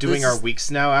start doing This our is-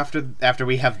 weeks now after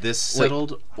we have this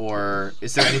settled, or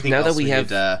is there anything Now else that we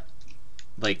have- need,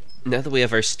 like? Now that we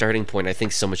have our starting point, I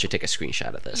think someone should take a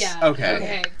screenshot of this. Yeah.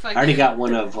 Okay. I already got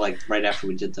one of like right after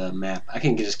we did the map. I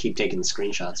can just keep taking the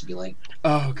screenshots and be like,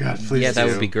 Oh God, please. Yeah, that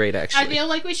do. would be great, I actually. feel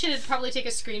like we should probably take a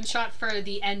screenshot for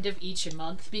the end of each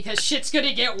month because shit's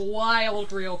gonna get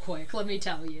wild real quick. Let me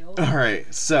tell you. All right.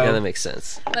 So Yeah, that makes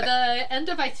sense. By the end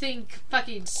of, I think,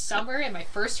 fucking summer, in my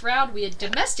first round, we had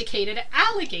domesticated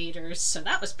alligators, so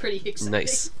that was pretty exciting.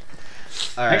 Nice.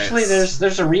 all right. actually,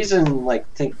 there's a reason like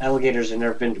think alligators have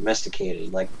never been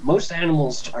domesticated. Like most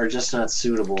animals are just not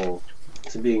suitable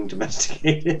to being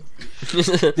domesticated.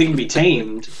 They can be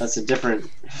tamed. That's a different.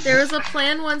 There was a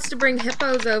plan once to bring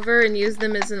hippos over and use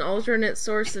them as an alternate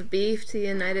source of beef to the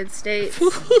United States.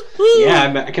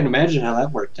 Yeah, I can imagine how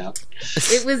that worked out.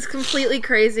 It was completely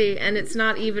crazy, and it's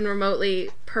not even remotely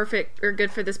perfect or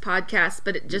good for this podcast,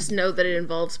 but just know that it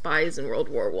involved spies in World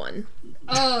War One.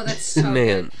 Oh, that's so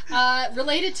Man. good.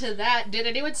 Related to that, did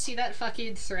anyone see that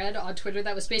fucking thread on Twitter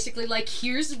that was basically like,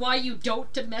 here's why you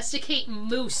don't domesticate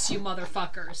moose, you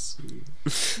motherfuckers?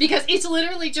 Because it's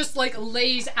literally just like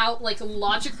lays out like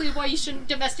logically why you shouldn't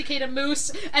domesticate a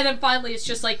moose, and then finally it's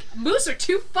just like, moose are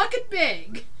too fucking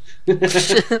big.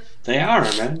 They are,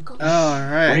 man. All right.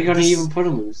 Where are you gonna even put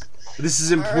a moose? This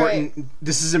is important.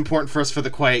 This is important for us for the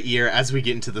quiet year as we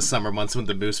get into the summer months when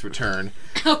the moose return.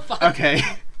 Oh fuck. Okay.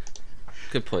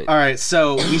 Good point. All right.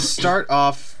 So we start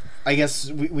off. I guess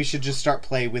we should just start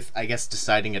play with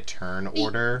deciding a turn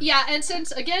order. Yeah, and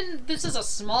since again this is a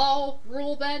small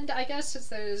rule bend, I guess since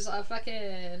there's a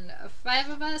fucking 5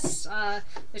 of us,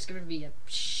 there's gonna be a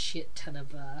shit ton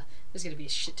of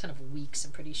weeks.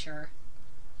 I'm pretty sure.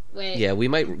 Wait. Yeah, we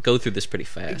might go through this pretty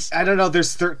fast. I don't know.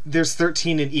 There's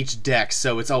 13 in each deck,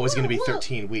 so it's always going to be Well,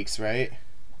 13 weeks, right?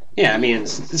 Yeah, I mean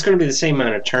it's going to be the same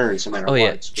amount of turns no matter Oh, what.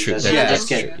 yeah, We true. just- That- we Yeah, just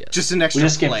that's get, true. Yeah. Just an we extra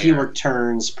just get player. fewer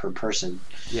turns per person.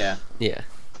 Yeah. Yeah.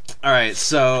 All right.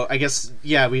 So I guess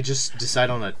we just decide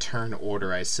on a turn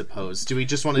order, I suppose. Do we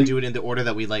just want to do it in the order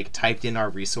that we like typed in our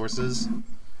resources?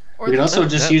 Or We can the- also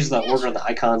just that- use the order of the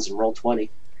icons and roll 20.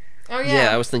 oh Yeah,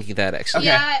 I was thinking that actually.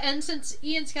 Okay. Yeah, and since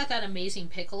Ian's got that amazing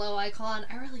Piccolo icon,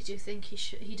 I really do think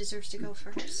he deserves to go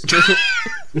first.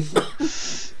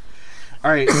 All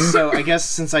right. So I guess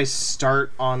since I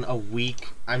start on a week,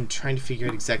 I'm trying to figure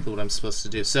out exactly what I'm supposed to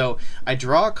do. So I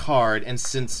draw a card, and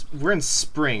since we're in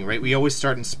spring, right? We always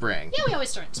start in spring. Yeah, we always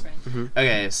start in spring.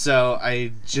 Okay, so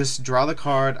I just draw the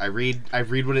card, I read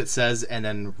what it says, and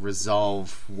then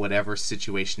resolve whatever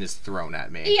situation is thrown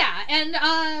at me. Yeah,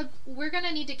 and we're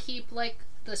gonna need to keep like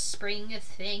the spring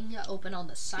thing open on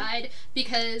the side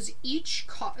because each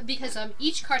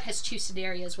card has two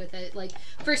scenarios with it. Like,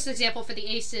 first example for the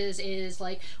aces is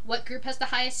like, what group has the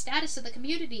highest status in the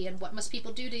community and what must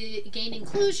people do to gain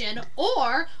inclusion,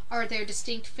 or are there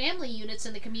distinct family units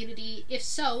in the community? If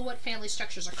so, what family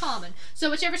structures are common? So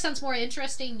whichever sounds more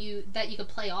interesting that you can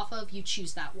play off of, you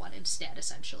choose that one instead,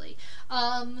 essentially.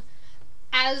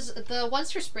 As the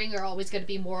ones for spring are always going to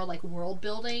be more like world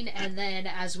building, and then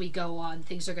as we go on,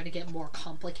 things are going to get more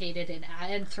complicated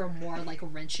and throw more like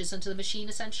wrenches into the machine,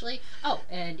 essentially. Oh,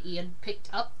 and Ian picked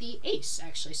up the ace,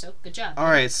 actually, so good job.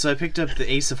 Alright, so I picked up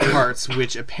the Ace of Hearts,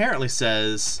 which apparently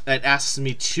it asks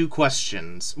me 2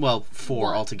 questions. Well,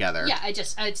 4 altogether. Yeah,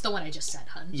 it's the one I just said,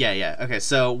 hun. Yeah. Okay,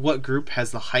 so what group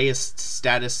has the highest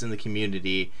status in the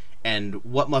community, and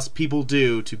what must people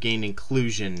do to gain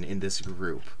inclusion in this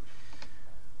group?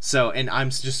 So, and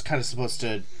I'm just kind of supposed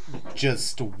to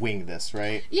just wing this,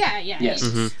 right? Yeah. Yes.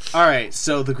 Mm-hmm. Alright,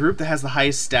 so the group that has the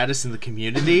highest status in the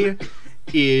community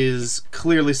is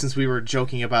clearly, since we were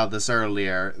joking about this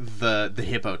earlier, the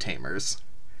Hippo Tamers.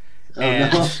 Oh,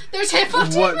 And no. There's hippo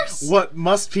tamers! what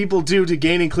must people do to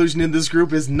gain inclusion in this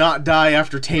group is not die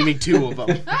after taming 2 of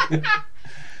them.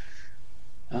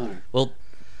 Oh. Well,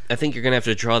 I think you're gonna have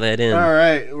to draw that in.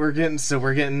 Alright, we're getting some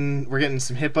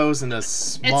hippos and a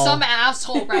small... And some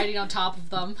asshole riding on top of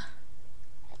them.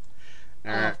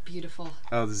 Alright. Oh, beautiful.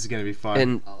 Oh, this is gonna be fun.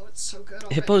 And Oh, it's so good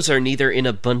already. hippos are neither in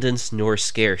abundance nor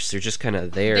scarce. They're just kind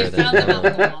of there. They found them out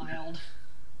in the wild.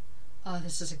 Oh,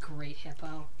 this is a great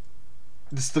hippo.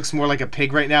 This looks more like a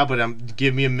pig right now, but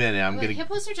give me a minute. Well,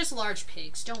 hippos are just large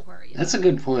pigs. Don't worry. That's a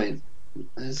good point.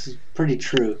 This is pretty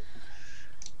true.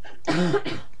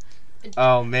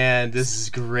 Oh man, this is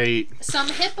great. Some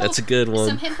hippo. That's a good one.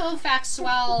 Some hippo facts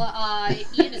while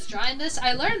Ian is drawing this.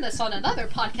 I learned this on another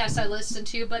podcast I listened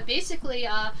to, but basically,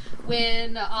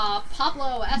 when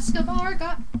Pablo Escobar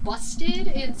got busted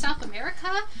in South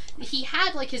America, he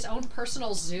had like his own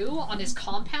personal zoo on his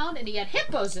compound, and he had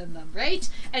hippos in them, right?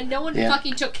 And no one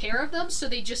fucking took care of them, so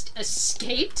they just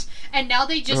escaped, and now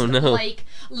they just like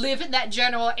live in that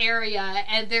general area,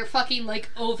 and they're fucking like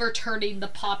overturning the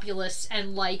populace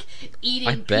and like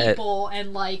eating people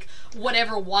and like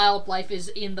whatever wildlife is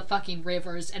in the fucking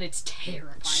rivers, and it's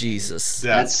terrifying. Jesus.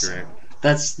 That's great.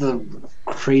 That's the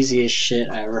craziest shit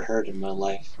I ever heard in my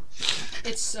life.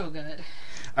 It's so good.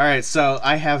 Alright, so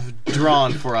I have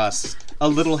drawn for us a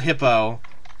little hippo,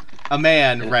 a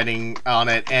man riding on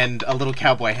it, and a little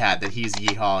cowboy hat that he's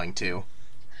yeehawing to.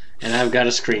 And I've got a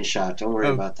screenshot. Don't worry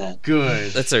about that.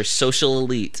 Good. That's our social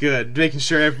elite. Good. Making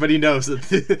sure everybody knows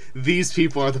that these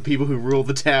people are the people who rule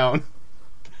the town.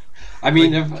 I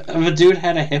mean, if a dude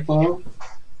had a hippo,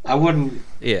 I wouldn't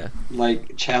Yeah.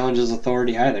 like challenge his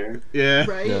authority either. Yeah.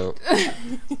 Right? No.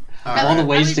 All the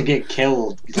ways would- to get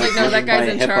killed. Like, no, that living by guy's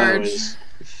a in hippo charge. is-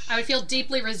 I would feel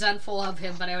deeply resentful of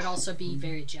him, but I would also be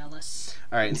very jealous.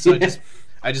 Alright, so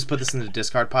I just put this in the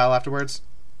discard pile afterwards?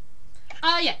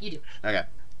 Yeah, you do. Okay.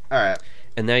 Alright.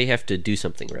 And now you have to do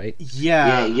something, right? Yeah,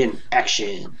 Yeah. you get an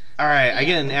action. Alright, I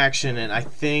get an action, and I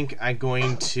think I'm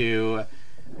going to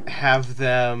have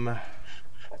them...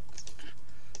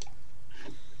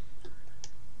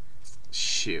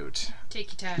 Shoot.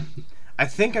 Take your time. I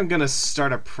think I'm gonna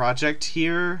start a project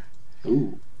here,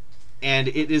 Ooh. and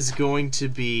it is going to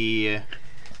be...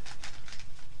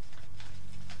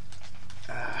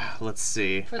 let's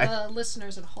see. For the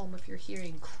listeners at home, if you're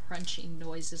hearing crunching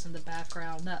noises in the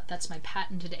background, that's my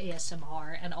patented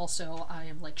ASMR, and also I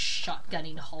am like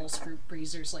shotgunning Hall's fruit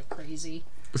breezers like crazy.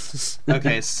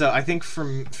 Okay, so I think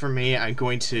for me, I'm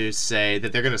going to say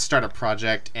that they're going to start a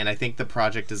project, and I think the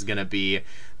project is going to be,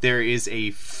 there is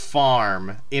a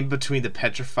farm in between the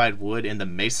petrified wood and the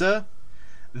mesa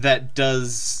that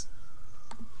does...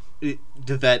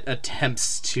 that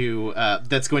attempts to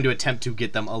that's going to attempt to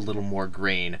get them a little more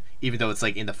grain, even though it's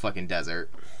like in the fucking desert.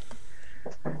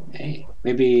 Hey,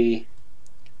 maybe.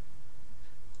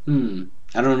 I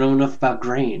don't know enough about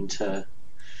grain to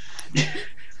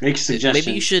make suggestions.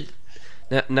 Maybe you should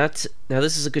not now.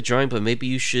 This is a good drawing, but maybe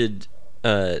you should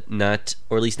not,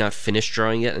 or at least not finish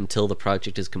drawing it until the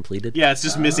project is completed. Yeah, it's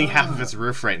just missing half of its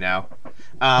roof right now.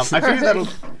 I figure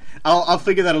I'll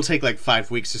figure that'll take like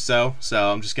 5 weeks or so.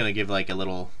 So I'm just gonna give like a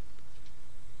little.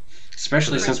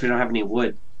 Especially since we don't have any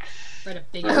wood. Right, a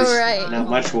big. Or at least Alright. Not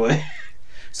much wood.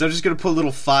 So I'm just gonna put a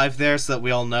little 5 there so that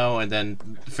we all know, and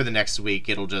then for the next week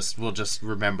we'll just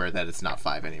remember that it's not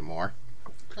 5 anymore.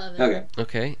 Love it. Okay.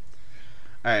 Okay.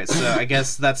 All right, so I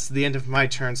guess that's the end of my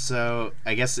turn. So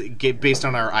I guess based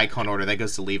on our icon order, that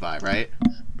goes to Levi, right?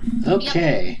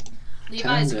 Okay.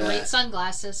 Levi's Kinda. great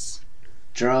sunglasses.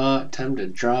 Time to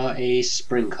draw a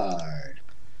spring card.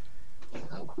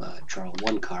 draw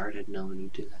one card. I didn't know when you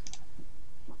do that.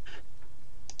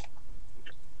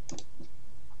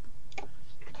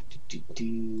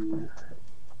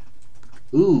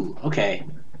 Ooh, okay.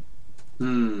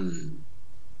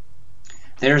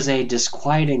 There's a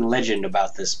disquieting legend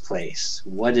about this place.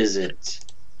 What is it?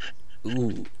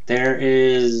 Ooh. There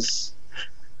is...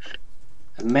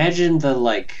 Imagine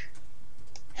the,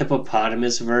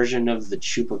 hippopotamus version of the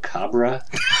chupacabra.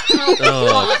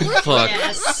 Oh, fuck.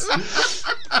 Yes.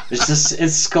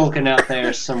 It's skulking out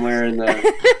there somewhere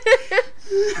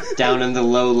down in the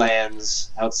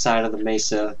lowlands outside of the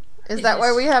mesa. Is that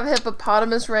why we have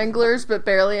hippopotamus wranglers but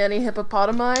barely any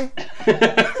hippopotami?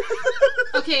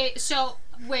 Okay, so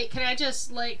wait, can I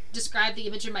just describe the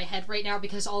image in my head right now,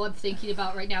 because all I'm thinking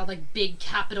about right now, big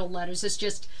capital letters, is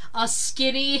just a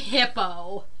skinny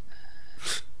hippo.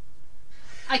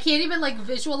 I can't even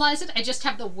visualize it. I just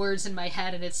have the words in my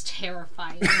head and it's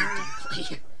terrifying.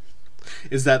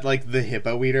 Is that the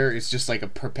hippo eater? It's just a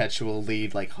perpetually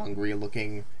hungry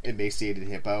looking emaciated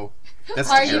hippo. That's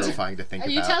terrifying to think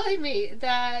about. Are you telling me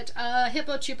that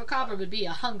hippo chupacabra would be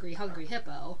a hungry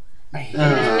hippo? Well,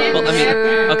 I mean,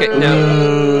 okay,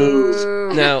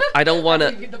 now I don't want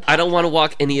to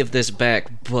walk any of this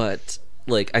back, but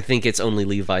I think it's only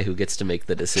Levi who gets to make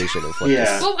the decision of what. Yeah.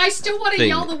 This Well, I still want to thing.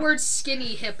 yell the word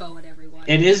skinny hippo at everyone.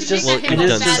 It is just. Make that it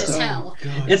hippo is fat just- as hell.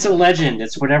 It's a legend.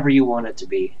 It's whatever you want it to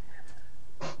be.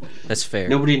 That's fair.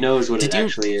 Nobody knows what it Did you-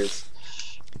 actually is.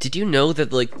 Did you know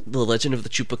that the legend of the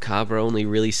chupacabra only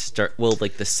really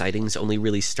the sightings only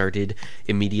really started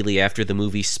immediately after the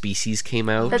movie Species came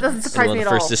out? That doesn't surprise and one me of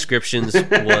at the first all. descriptions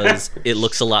was it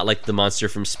looks a lot like the monster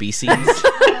from Species.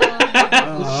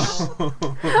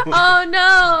 Oh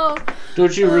no!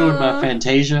 Don't you ruin my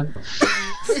Fantasia.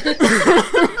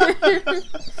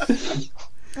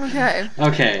 Okay.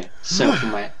 Okay, so for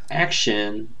my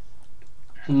action,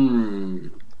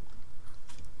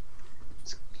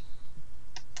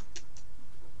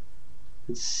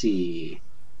 let's see.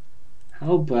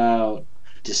 How about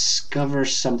discover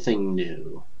something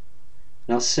new?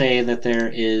 And I'll say that there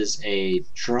is a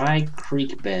dry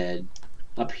creek bed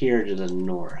up here to the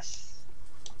north,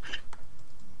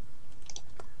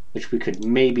 which we could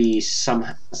maybe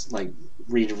somehow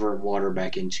redivert water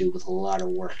back into with a lot of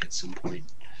work at some point.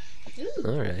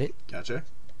 All right. Gotcha.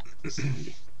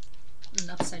 An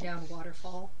upside down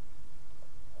waterfall.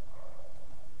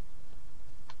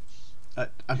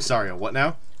 I'm sorry, what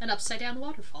now? An upside down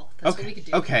waterfall. That's what we could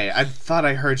do. Okay, I thought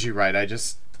I heard you right.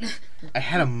 I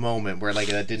had a moment where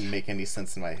that didn't make any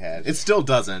sense in my head. It still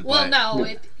doesn't. Well, but... no,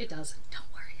 it doesn't. Don't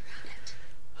worry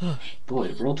about it. Boy,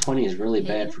 Roll20 is really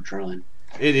bad for drawing.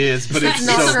 It is, but it's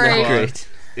Not so great. fun. Great.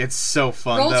 It's so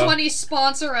fun, Roll20 though.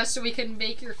 sponsor us so we can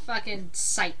make your fucking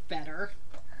site better.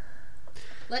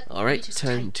 All right,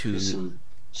 time to Some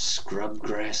scrub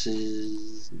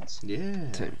grasses. Yeah.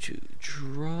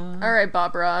 draw. All right,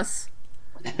 Bob Ross.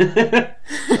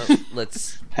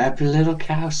 Let's. Happy little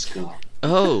cow skull.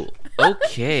 Oh,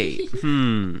 okay.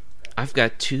 I've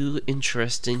got two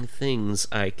interesting things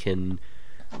I can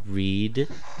read.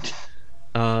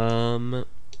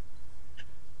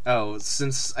 Oh,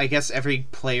 since I guess every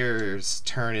player's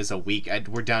turn is a week,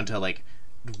 we're down to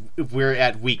we're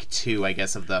at week 2, I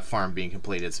guess, of the farm being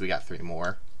completed, so we got 3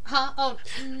 more. Huh? Oh,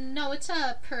 no, it's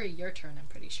per your turn, I'm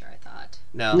pretty sure, I thought.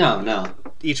 No.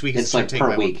 Each week is It's like taken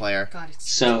per by one week. player. God,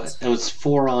 it's So it was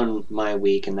 4 on my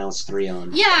week, and now it's 3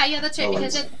 on. Yeah, that's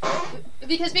right. Oh,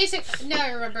 Because basically, now I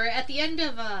remember at the end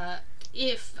of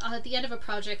if at the end of a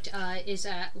project is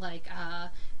at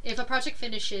if a project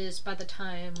finishes by the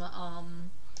time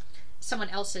someone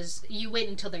else's, you wait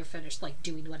until they're finished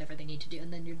doing whatever they need to do,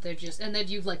 and then you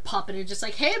pop it and just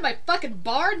hey, my fucking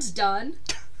barn's done.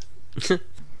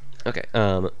 Okay.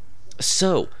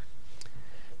 So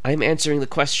I'm answering the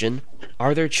question: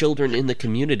 are there children in the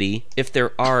community? If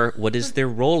there are, what is their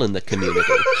role in the community?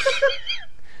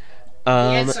 The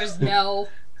answer is no.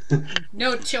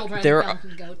 No children, There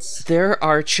mountain goats. There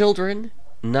are children,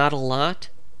 not a lot,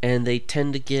 and they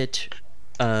tend to get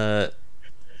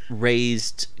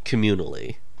raised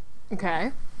communally.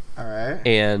 Okay. Alright.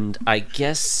 And I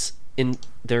guess in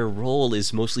their role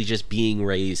is mostly just being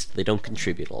raised. They don't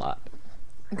contribute a lot.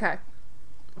 Okay.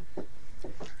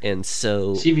 And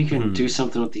so See if you can do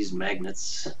something with these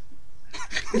magnets.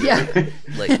 Yeah.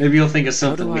 Maybe you'll think of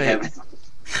something do we I- haven't.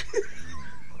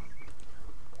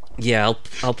 yeah,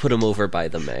 I'll put them over by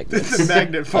the magnets. The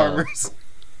magnet farmers.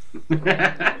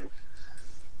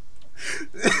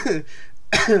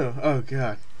 Oh,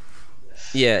 God.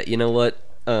 Yeah, you know what?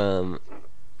 Oh,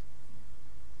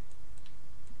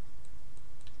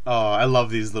 I love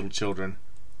these little children.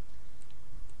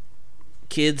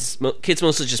 kids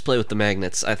mostly just play with the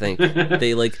magnets. I think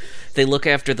they look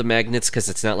after the magnets because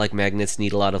it's not like magnets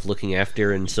need a lot of looking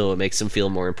after, and so it makes them feel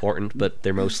more important. But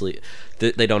they're mostly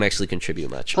they don't actually contribute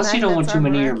much. Plus, you don't want Magnets too are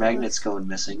many of your miraculous. magnets going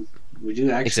missing. We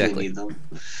do actually Exactly. need them.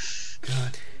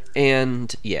 God.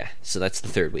 And yeah, so that's the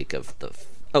third week of the.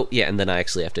 Oh yeah, and then I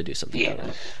actually have to do something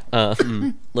about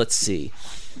it. Let's see.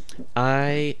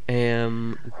 I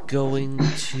am going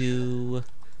to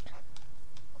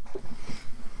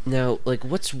now. Like,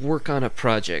 what's work on a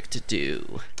project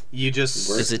do? You just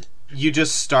Is it? you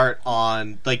just start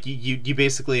on like you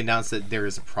basically announce that there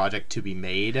is a project to be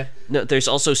made. No, there's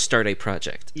also start a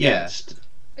project. Yeah.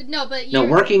 No, but No,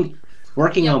 you're... working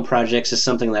Yep. on projects is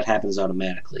something that happens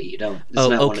automatically. You don't. It's Oh,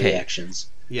 not one of okay. the actions.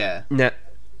 Yeah. Now,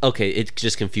 okay, it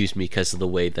just confused me because of the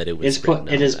way that it was. It's put. written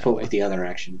It out is that put way. with the other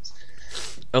actions.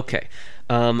 Okay.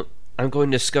 I'm going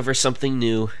to discover something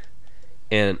new,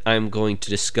 and I'm going to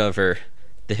discover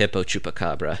the Hippo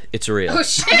Chupacabra. It's real. Oh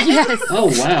shit! Yes. Oh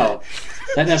wow,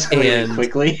 that escalated And-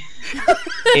 quickly.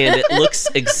 And it looks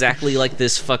exactly like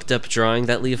this fucked up drawing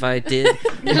that Levi did.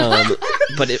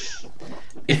 But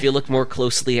if you look more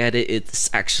closely at it, it's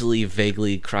actually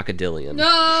vaguely crocodilian.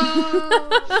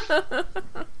 No.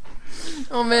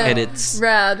 Oh man. And it's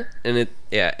rad. and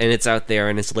it's out there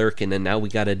and it's lurking, and now we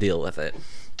got to deal with it.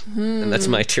 And that's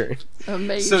my turn.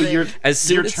 Amazing. So your As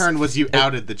soon your as- turn was you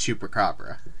outed the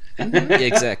chupacabra. Yeah,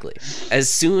 exactly. As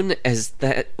soon as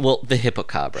that, well, the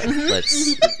Hippocabra.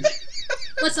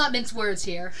 Let's not mince words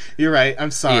here. You're right.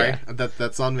 I'm sorry. Yeah.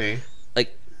 That's on me.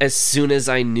 Like, as soon as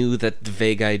I knew that the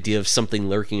vague idea of something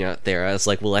lurking out there, I was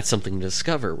like, well, that's something to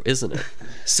discover, isn't it?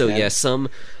 So Yeah. yeah, some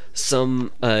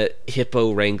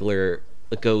hippo wrangler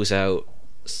goes out,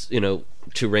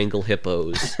 to wrangle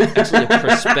hippos. Actually, a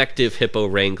prospective hippo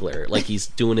wrangler. Like, he's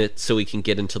doing it so he can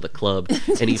get into the club,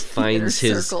 and he finds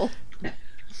Inner his circle.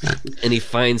 and he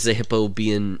finds the hippo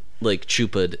being like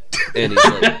chuped, and he's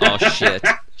like, oh shit,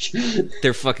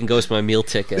 there fucking goes my meal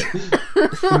ticket.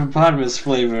 Hippopotamus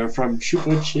flavor from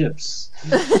Chupa Chips.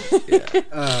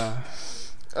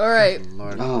 All right.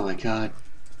 Lord. Oh my god.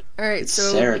 All right. It's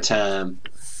So Sarah time.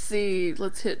 let's see.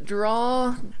 Let's hit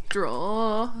draw.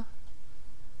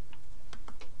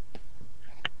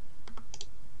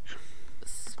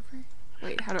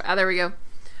 Wait, how do? Ah, there we go.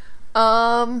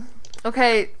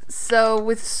 Okay, so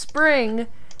with spring,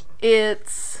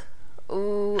 it's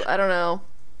I don't know.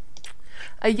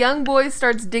 A young boy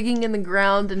starts digging in the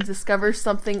ground and discovers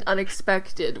something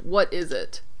unexpected. What is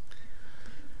it?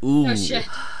 Ooh, Oh shit.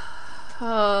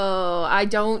 Oh, I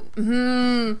don't.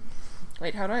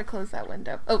 Wait, how do I close that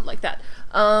window? Oh, like that.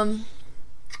 A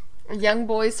young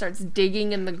boy starts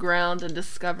digging in the ground and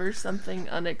discovers something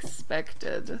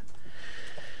unexpected.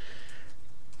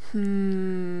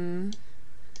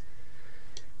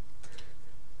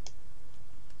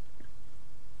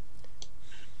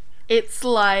 It's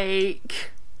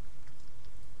like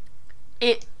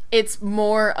it's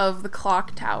more of the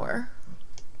clock tower.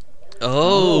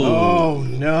 Oh, Oh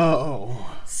no.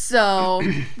 So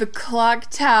the clock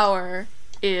tower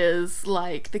is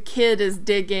like the kid is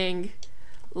digging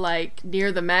like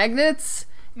near the magnets,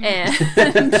 and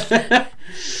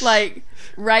like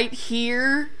right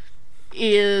here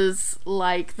is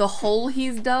like the hole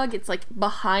he's dug. It's like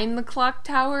behind the clock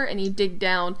tower, and he dig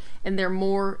down, and they're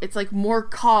more. It's like more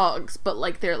cogs, but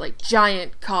like they're like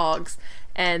giant cogs,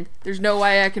 and there's no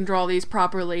way I can draw these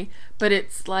properly, but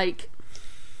it's like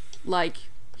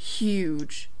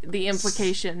huge. The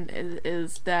implication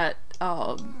is that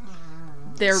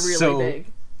they're really So- big.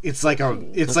 It's like a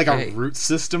Okay. root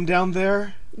system down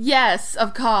there. Yes,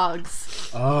 of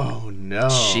cogs. Oh no.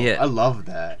 Shit. I love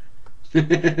that.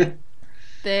 There.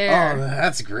 Oh,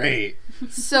 that's great.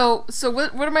 So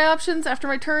what are my options after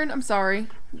my turn? I'm sorry.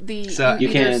 So You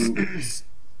either can.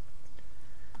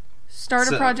 start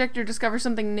a so- project or discover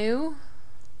something new.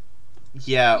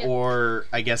 Yeah, or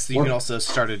I guess you Or- can also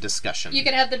start a discussion. You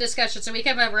can have the discussion, so we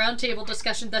can have a roundtable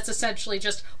discussion that's essentially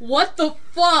just, what the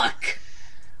fuck?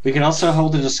 We can also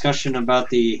hold a discussion about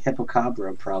the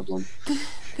Hippocabra problem.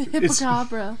 The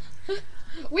Hippocabra.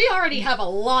 We already have a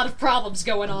lot of problems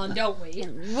going on, don't we?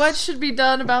 What should be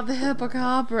done about the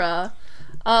Hippocabra?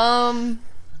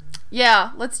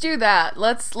 Yeah, let's do that.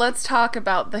 Let's talk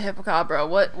about the Hippocabra.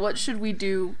 What should we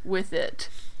do with it?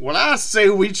 Well, I say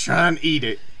we try and eat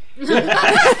it.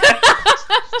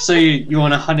 So you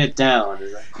want to hunt it down?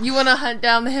 Is that- You want to hunt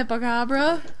down the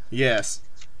Hippocabra? Yes.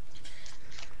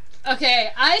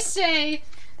 Okay, I say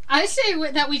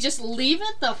that we just leave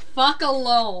it the fuck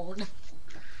alone.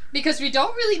 Because we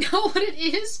don't really know what it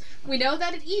is. We know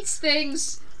that it eats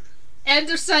things. End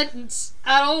of sentence.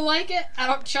 I don't like it. I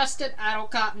don't trust it. I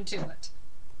don't cotton to it.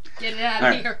 Get it out of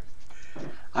Alright. here.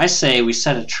 I say we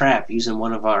set a trap using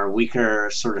one of our weaker,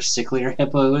 sort of sicklier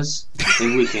hippos.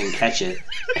 Maybe we can catch it.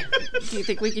 Do you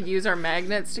think we could use our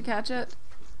magnets to catch it?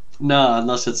 No,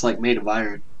 unless it's like made of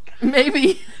iron.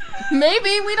 Maybe.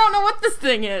 Maybe. We don't know what this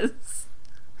thing is.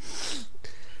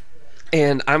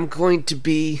 And I'm going to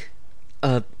be,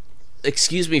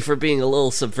 excuse me for being a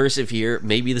little subversive here.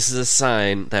 Maybe this is a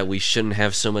sign that we shouldn't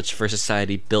have so much for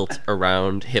society built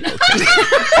around hippocamp.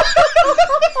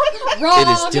 Wrong. It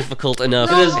is difficult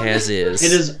enough as is.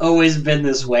 It has always been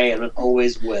this way, and it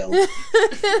always will.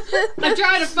 I'm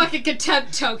drawing a fucking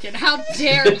contempt token. How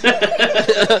dare you?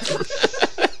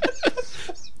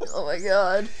 Oh my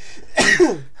god.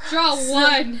 Draw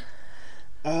one.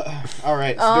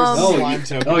 Alright, so there's a slime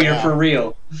token. Oh, you're now. for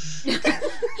real.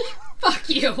 Fuck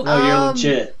you. Oh, you're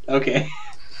legit. Okay.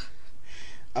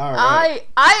 Alright.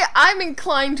 I'm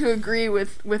inclined to agree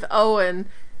with Owen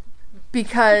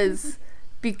because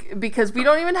we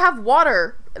don't even have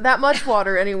water, that much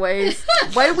water anyways.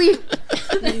 Why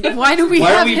do we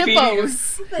have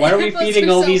hippos? Why are we Hippos feeding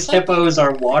are all so these funny. hippos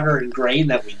our water and grain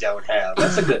that we don't have?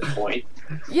 That's a good point.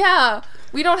 Yeah,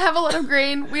 we don't have a lot of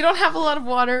grain, we don't have a lot of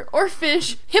water or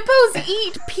fish. Hippos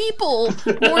eat people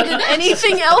more than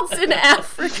anything else in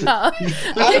Africa.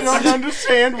 I don't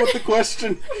understand what the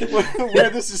question, where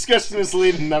this discussion is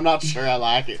leading. I'm not sure I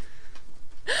like it.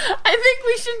 I think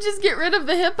we should just get rid of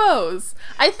the hippos.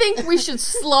 I think we should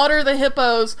slaughter the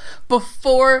hippos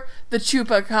before the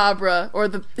chupacabra or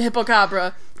the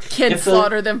hippocabra can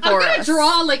slaughter them I'm for gonna us.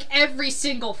 draw like every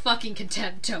single fucking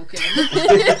contempt token.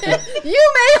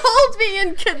 You may hold me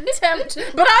in contempt,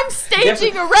 but I'm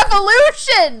staging a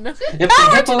revolution! If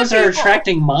Power the to hippos the are people!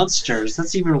 attracting monsters,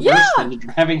 that's even worse Yeah. than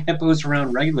having hippos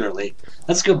around regularly.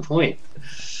 That's a good point.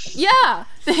 Yeah,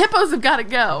 the hippos have got to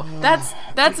go.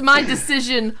 That's my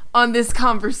decision on this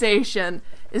conversation,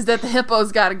 is that the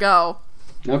hippos got to go.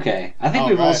 Okay. I think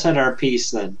we've all Alright. said our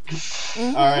piece then.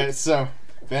 Alright, so,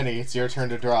 Benny, it's your turn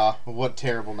to draw. What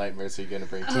terrible nightmares are you going to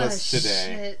bring to us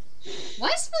today? Shit. Why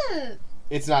is the...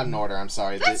 It's not in order, I'm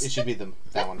sorry. That's- It should be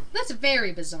that one. That's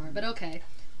very bizarre, but okay.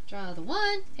 Draw the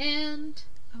one, and...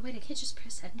 Oh, wait, I can't just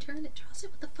press enter and it draws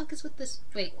it? What the fuck is with this?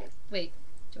 Wait.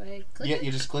 Do I click Yeah, it?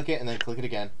 you just click it and then click it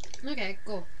again. Okay,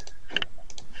 cool.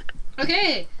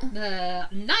 Okay, the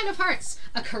Nine of Hearts.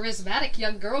 A charismatic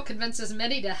young girl convinces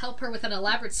many to help her with an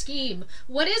elaborate scheme.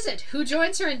 What is it? Who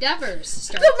joins her endeavors?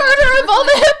 Start The murder of all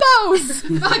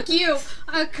the hippos! Fuck you!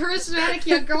 A charismatic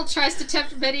young girl tries to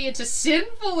tempt many into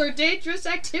sinful or dangerous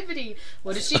activity.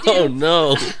 What does she do? Oh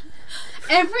no.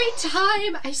 Every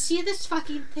time I see this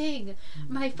fucking thing,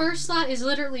 my first thought is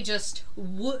literally just,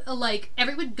 like,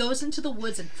 everyone goes into the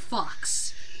woods and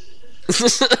fucks.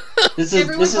 This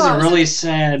Everyone is a pause. really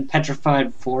sad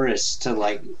petrified forest to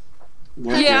like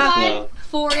work Yeah. with.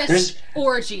 Forest There's-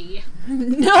 orgy.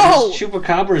 No! There's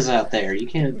chupacabras out there. You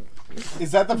can't.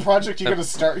 Is that the project you're going to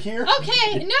start here?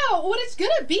 Okay, no, what it's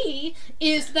gonna be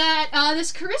is that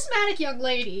this charismatic young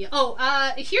lady.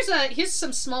 Here's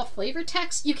some small flavor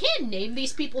text. You can name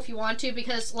these people if you want to,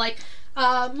 because like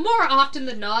more often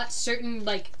than not, certain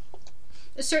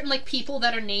people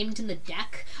that are named in the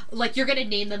deck, like you're gonna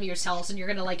name them yourselves and you're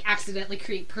gonna like accidentally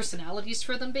create personalities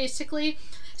for them, basically.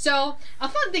 So a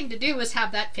fun thing to do is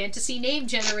have that fantasy name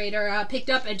generator picked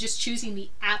up and just choosing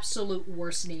the absolute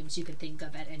worst names you can think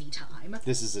of at any time.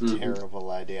 This is a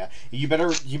terrible idea. You better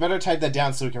type that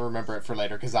down so we can remember it for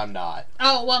later, because I'm not.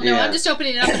 Oh, well, no, Yeah. I'm just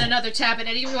opening it up in another tab, and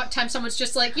any time someone's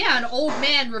just like, yeah, an old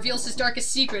man reveals his darkest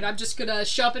secret, I'm just gonna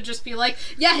show up and just be like,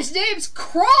 yeah, his name's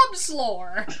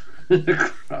Cromslore!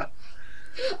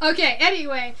 Okay,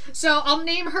 anyway, so I'll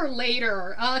name her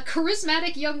later.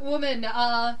 Charismatic young woman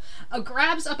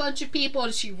grabs a bunch of people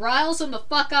and she riles them the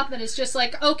fuck up and is just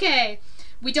like, okay,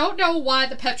 we don't know why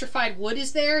the petrified wood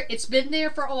is there. It's been there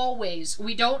for always.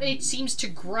 It seems to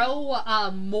grow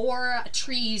more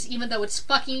trees even though it's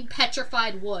fucking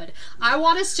petrified wood. I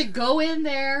want us to go in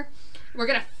there. We're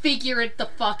gonna figure it the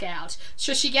fuck out.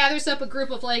 So she gathers up a group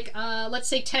of like, let's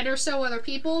say 10 or so other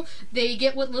people. They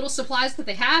get what little supplies that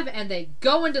they have and they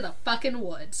go into the fucking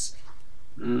woods.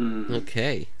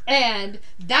 Okay. And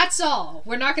that's all.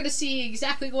 We're not gonna see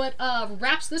exactly what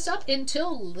wraps this up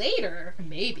until later,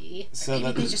 maybe. So Maybe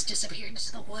that- they just disappear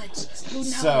into the woods. Who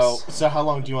knows? So how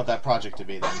long do you want that project to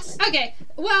be then? Okay,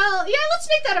 well, yeah, let's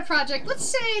make that a project. Let's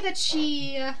say that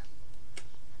she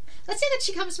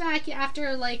comes back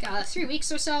after like 3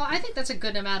 weeks or so. I think that's a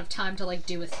good amount of time to like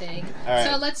do a thing. Alright.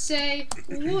 So let's say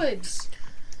woods.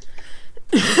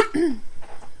 3.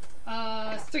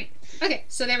 Okay,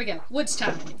 so there we go. Woods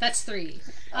time. That's 3.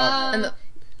 And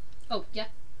Oh yeah.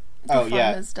 Oh Fun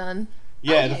yeah. is done.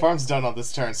 Yeah, the Okay. farm's done on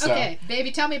this turn. So. Okay,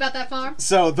 baby, tell me about that farm.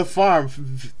 So the farm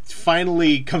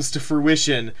finally comes to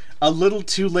fruition. A little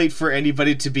too late for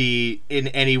anybody to be in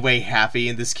any way happy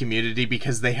in this community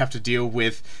because they have to deal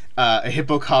with a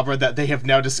hippocabra that they have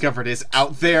now discovered is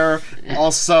out there.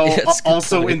 Also, Yeah, that's a good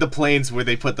also point. in the plains where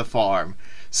they put the farm.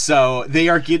 So they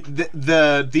are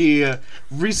the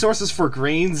resources for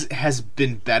grains has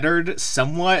been bettered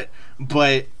somewhat,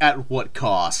 but at what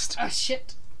cost? Oh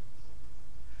shit.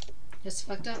 Just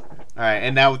fucked up. All right,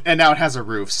 and now it has a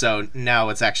roof, so now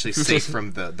it's actually safe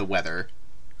from the weather.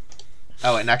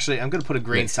 Oh, and actually, I'm gonna put a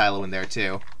grain Nice. silo in there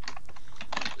too.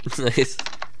 Nice.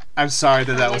 I'm sorry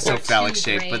that was so Like phallic two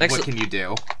shaped, but grains. what can you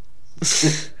do?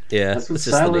 Yeah, That's what it's just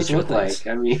the silos nature look of things.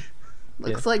 like. I mean,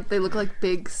 Looks like they look like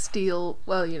big steel.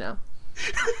 Well, you know.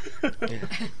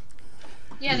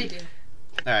 Yeah, they do.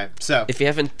 All right, so If you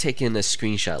haven't taken a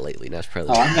screenshot lately, that's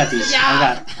probably I've got these.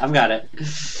 Yeah. I've got it.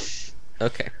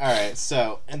 okay. all right,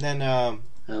 so and then Oh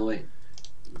wait.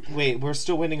 wait, we're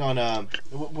still waiting on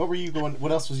what were you going?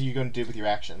 What else was you going to do with your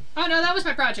action? Oh no, that was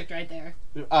my project right there.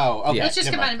 Oh, okay. Yeah. Let's just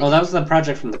never mind. combine Oh, that was the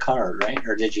project from the card, right?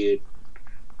 Or did you?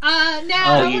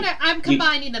 Now Oh, I'm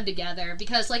combining them together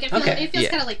because like it Okay. feels Yeah.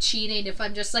 kind of like cheating if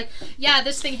I'm just like, yeah,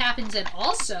 this thing happens and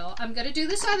also I'm gonna do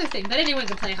this other thing. But anyone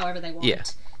can play however they want. Yeah.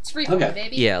 It's free for me, Okay.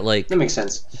 baby. Yeah, like That makes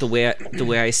sense. the way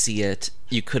I see it,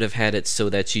 you could have had it so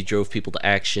that you drove people to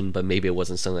action, but maybe it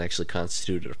wasn't something that actually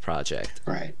constituted a project.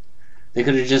 Right. They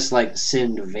could have just like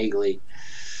sinned vaguely.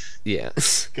 Yeah.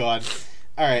 God.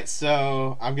 All right,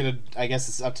 so I guess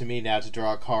it's up to me now to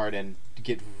draw a card and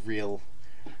get real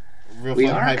We fucking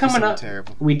are hype for coming something up.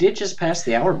 terrible. We did just pass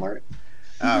the hour mark.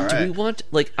 All Do we right. want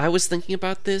I was thinking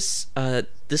about this.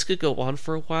 This could go on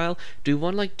for a while. Do we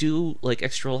want do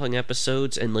extra long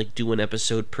episodes and do an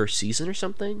episode per season or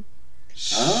something?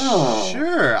 Oh.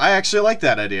 Sure. I actually like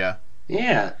that idea.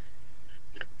 Yeah.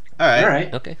 All right. All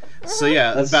right. Okay. So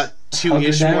yeah, Let's about hunker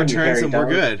 2-ish down, more you turns hairy and we're dog.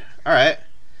 good. All right.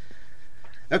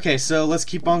 Okay, so let's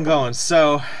keep on going.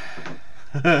 So,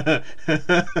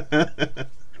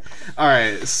 all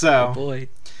right. So, Boy.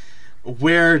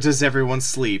 where does everyone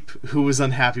sleep? Who is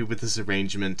unhappy with this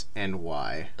arrangement and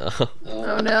why? Oh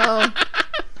no.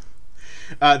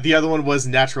 The other one was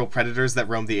natural predators that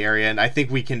roam the area, and I think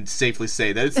we can safely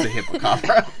say that it's the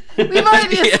hippocamera. We've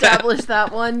already Yeah. established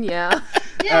that one. Yeah.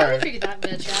 Yeah, we Alright. figured that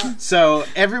bitch out. So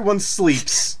everyone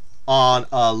sleeps on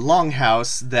a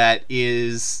longhouse that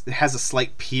has a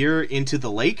slight pier into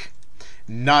the lake.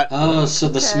 Not Oh, so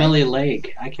the Okay. smelly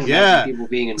lake. I can Yeah. imagine people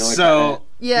being annoyed by so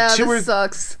Yeah, Two this or-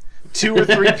 sucks. 2 or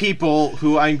 3 people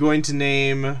who I'm going to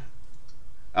name.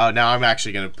 Oh, now I'm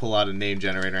actually going to pull out a name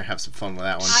generator and have some fun with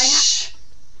that one. that.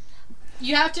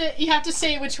 You have to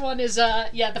say which one is the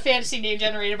fantasy name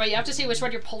generator, but you have to say which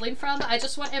one you're pulling from. I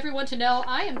just want everyone to know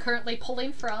I am currently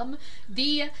pulling from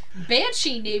the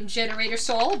Banshee name generator,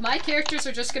 so all of my characters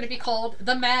are just going to be called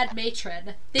the Mad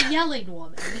Matron, the Yelling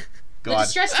Woman, the God.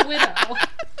 Distressed Widow.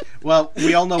 Well,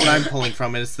 we all know what I'm pulling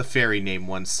from, and it's the fairy name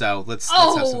one. So let's have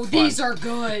Oh, some fun. these are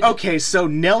good. Okay, so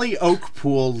Nellie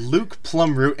Oakpool, Luke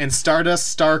Plumroot, and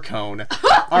Stardust Starcone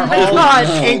are my all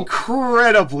God.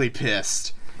 incredibly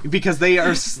pissed because they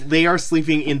are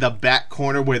sleeping in the back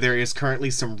corner where there is currently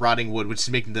some rotting wood, which is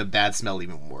making the bad smell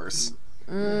even worse.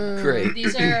 Great.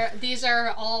 These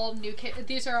are all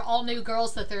new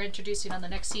girls that they're introducing on the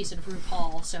next season of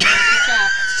RuPaul. So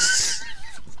check.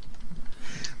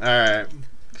 All right,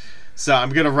 so I'm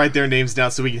gonna write their names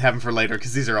down so we can have them for later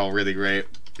because these are all really great.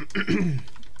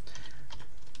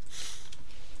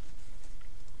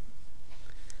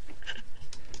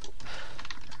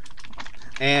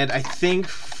 And I think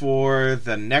for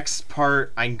the next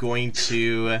part, I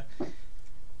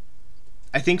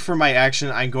think for my action,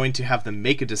 I'm going to have them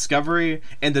make a discovery,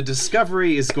 and the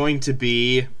discovery is going to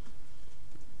be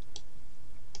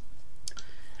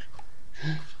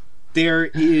there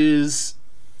is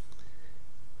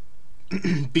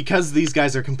because these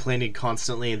guys are complaining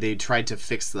constantly, and they tried to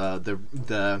fix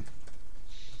the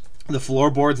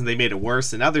floorboards, and they made it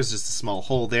worse, and now there's just a small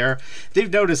hole there.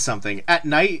 They've noticed something. At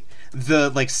night,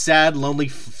 the sad, lonely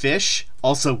fish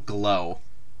also glow.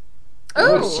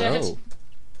 Oh. shit. Oh.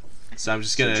 So I'm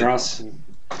just So gonna draw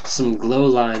some glow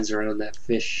lines around that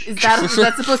fish. Is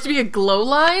that supposed to be a glow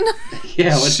line?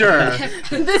 Yeah, what the Sure. heck?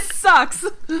 This sucks.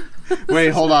 Wait,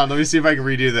 hold on. Let me see if I can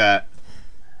redo that.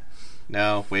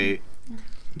 No, wait.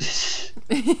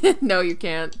 No, you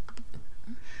can't.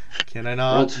 Can I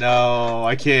not? What? No,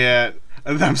 I can't.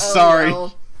 I'm Oh, sorry.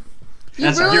 no. You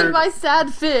That's ruined your- my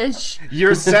sad fish.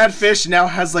 Your sad fish now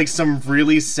has some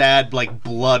really sad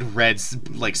blood red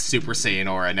Super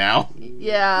Saiyan aura now.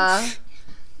 Yeah.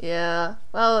 Yeah.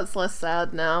 Well, it's less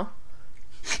sad now.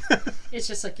 It's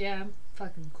just like, yeah,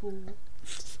 fucking cool.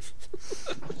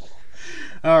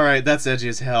 All right, that's edgy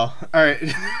as hell. All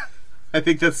right, I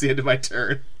think that's the end of my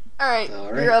turn. Alright,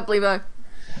 All right. you're up, Levi.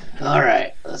 All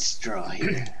right, let's draw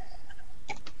here.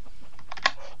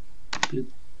 Bloop.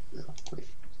 No, wait.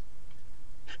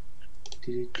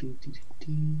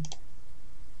 Do-do-do-do-do.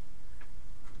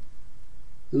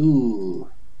 Ooh.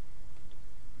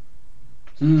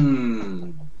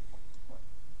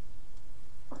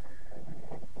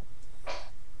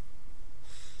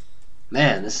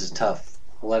 Man, this is tough.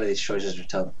 A lot of these choices are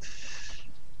tough.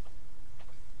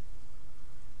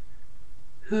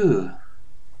 Whew.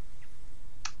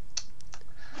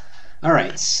 All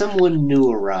right, someone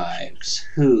new arrives.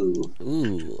 Who?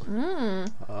 Ooh.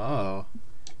 Oh.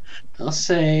 I'll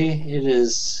say it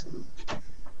is.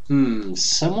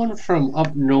 Someone from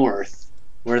up north,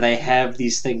 where they have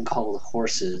these thing called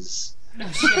horses. No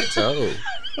shit. Oh.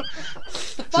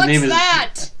 The fuck's name is-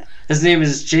 that? His name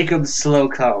is Jacob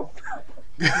Slowcomb.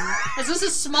 Is this a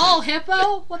small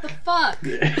hippo? What the fuck?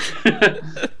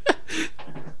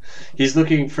 He's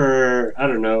looking for, I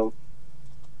don't know.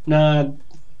 Nah,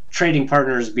 trading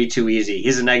partners be too easy.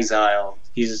 He's an exile.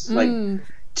 He's like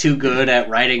too good at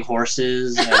riding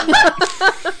horses and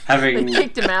having They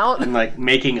kicked him out. and like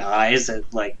making eyes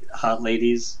at like hot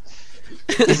ladies.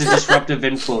 He's a disruptive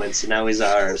influence, and now he's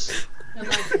ours. I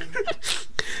like him.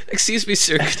 Excuse me,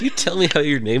 sir. Could you tell me how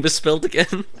your name is spelled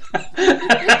again?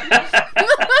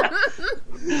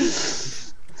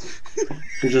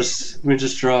 We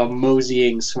just draw a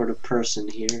moseying sort of person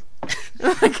here.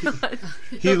 Oh my god.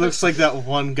 He looks like that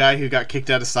one guy who got kicked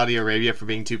out of Saudi Arabia for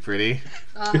being too pretty.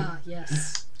 Ah,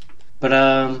 yes. But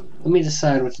let me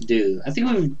decide what to do. I think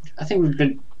we've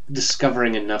been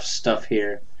discovering enough stuff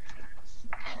here.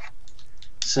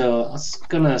 So I was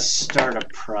gonna start a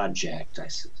project. I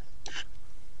said.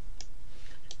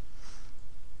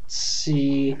 Let's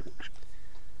see.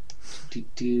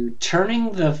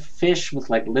 Turning the fish with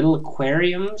like little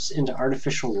aquariums into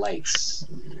artificial lights.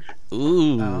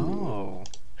 Ooh. Oh.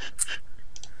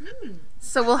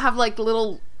 So we'll have like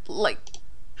little like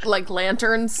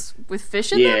lanterns with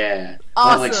fish in them? Yeah.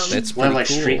 Awesome. That's We'll have like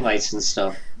pretty cool. street lights and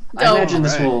stuff. I Dope. imagine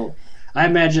this Alright. will. I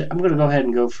imagine I'm gonna go ahead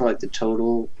and go for like the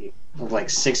total of like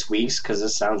 6 weeks because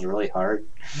this sounds really hard.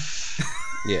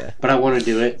 Yeah. But I want to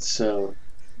do it, so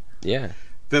Yeah.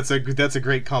 That's a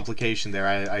great complication there.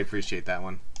 I appreciate that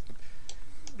one.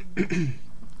 let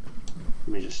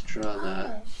me just draw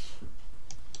the.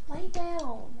 Lay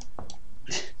down.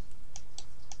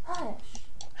 Hush.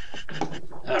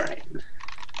 All right.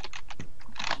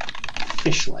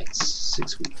 Fish lights,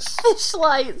 6 weeks. Fish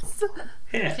lights.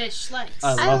 Yeah. Fish lights.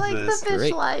 I I love like this. the fish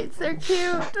Great. lights. They're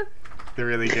cute. They're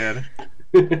really good.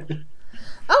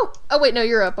 Oh wait, no,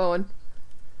 you're up, Owen.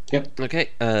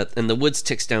 Okay. And the woods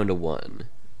ticks down to 1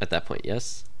 at that point.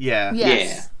 Yes. Yeah.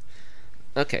 Yes.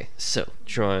 Okay. So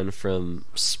drawing from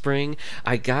spring,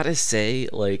 I gotta say,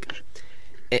 like,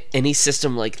 any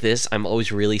system like this, I'm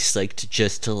always really psyched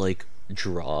just to like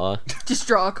draw. Just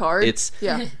draw a card. It's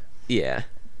yeah. yeah.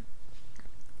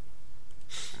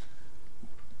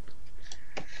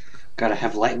 Gotta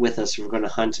have light with us. We're gonna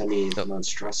hunt any Oh.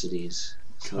 monstrosities.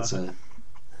 So that's a.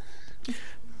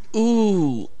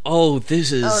 Ooh. Oh,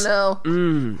 this is. Oh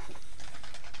no.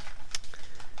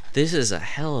 This is a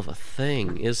hell of a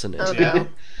thing, isn't it? Oh Yeah. no.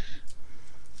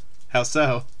 How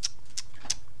so?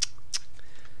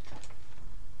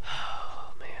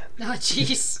 Oh man. Oh,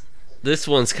 jeez. This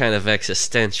one's kind of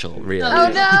existential, really. Oh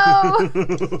no.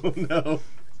 Oh no.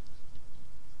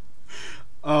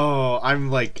 Oh, I'm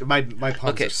like my palms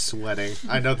Okay. are sweating.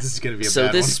 I know this is gonna be a So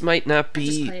bad this might not Just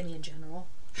be. play me in general.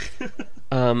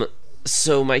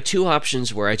 So my two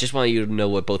options were, I just want you to know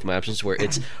what both my options were.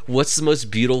 It's what's the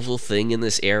most beautiful thing in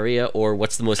this area, or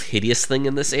what's the most hideous thing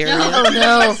in this area.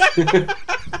 Oh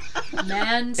no.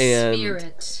 Man And-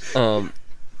 spirit.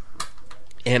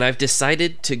 And I've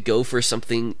decided to go for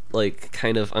something like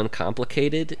kind of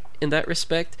uncomplicated in that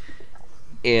respect.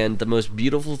 And the most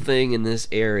beautiful thing in this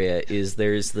area is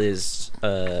there's this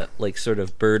like sort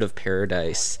of bird of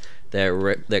paradise that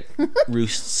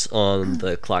roosts on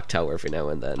the clock tower every now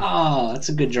and then. Oh, that's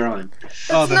a good drawing.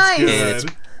 Oh, that's nice.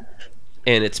 good.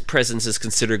 And its presence is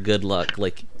considered good luck.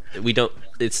 Like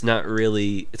it's not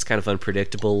really, it's kind of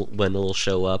unpredictable when it'll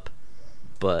show up,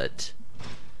 but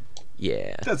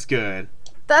yeah. That's good.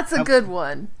 That's a good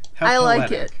one. How I like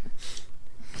poetic. it.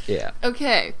 Yeah.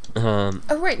 Okay. Oh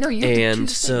right, no, you have to And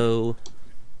choose so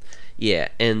yeah,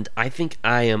 and I think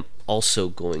I am also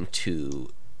going to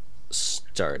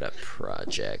start a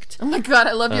project. Oh my god,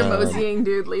 I love your moseying,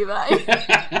 dude, Levi.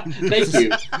 Thank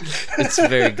you. It's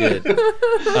very good.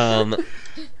 Oh,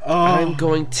 I'm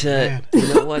going to man.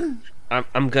 you know what?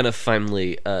 I'm gonna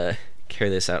finally carry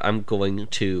this out. I'm going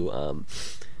to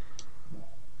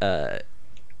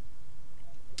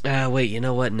wait, you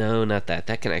know what? No, not that.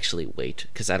 That can actually wait,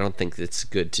 because I don't think it's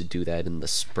good to do that in the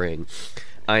spring.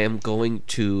 I am going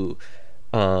to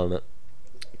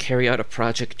carry out a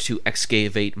project to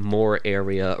excavate more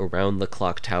area around the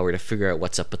clock tower to figure out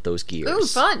what's up with those gears. Ooh,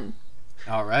 fun.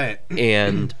 All right.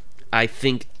 And I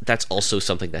think that's also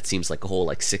something that seems like a whole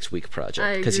 6-week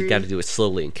project, because you got to do it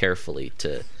slowly and carefully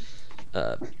to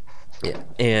yeah.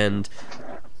 And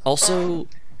also,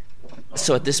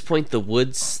 so at this point the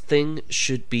woods thing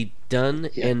should be done,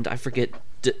 and I forget,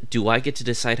 do I get to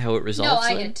decide how it resolves? No,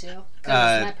 I then? get to.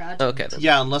 'Cause it's my project. Okay then.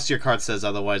 Yeah, unless your card says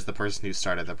otherwise, the person who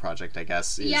started the project, I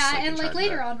guess, is Yeah, in and charge of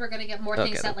later that. on, we're gonna get more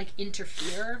Okay, things that then.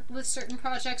 interfere with certain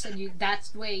projects, and that's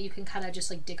the way you can kind of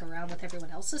just dig around with everyone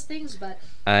else's things. But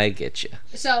I get you.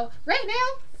 so right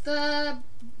now, the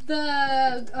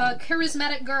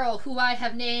charismatic girl who I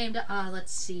have named,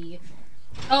 let's see.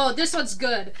 Oh, this one's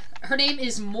good. Her name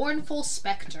is Mournful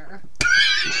Spectre.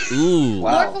 Ooh.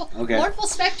 Wow. Okay. Mournful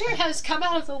Spectre has come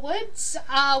out of the woods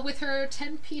with her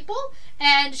 10 people,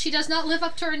 and she does not live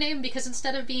up to her name, because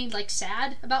instead of being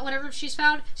sad about whatever she's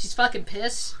found, she's fucking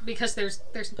pissed because there's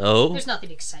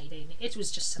nothing exciting. It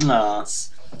was just some Aw.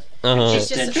 woods. Just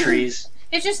just- dead trees.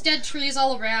 It's just dead trees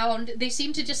all around. They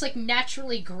seem to just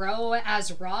naturally grow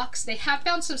as rocks. They have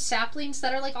found some saplings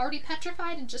that are already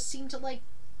petrified and just seem to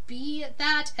be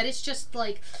that, and it's just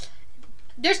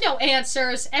there's no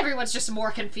answers. Everyone's just more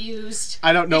confused.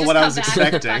 I don't know They just what I come was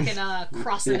back expecting. Fucking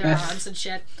crossing their arms and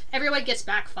shit. Everyone gets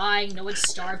back fine. No one's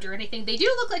starved or anything. They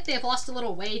do look like they've lost a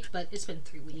little weight, but it's been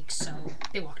 3 weeks, so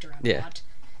they walked around a lot.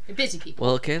 They're busy people.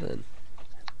 Well, okay then.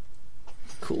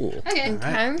 Cool. Okay.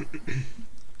 Okay.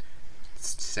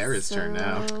 It's Sarah's turn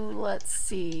now. So, let's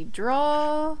see.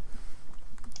 Draw.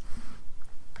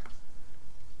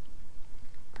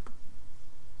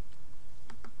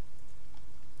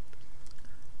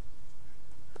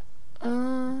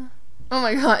 Oh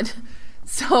my god.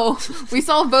 So, we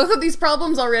solved both of these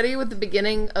problems already with the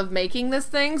beginning of making this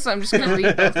thing, so I'm just going to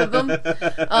read both of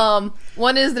them.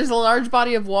 One is, there's a large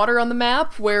body of water on the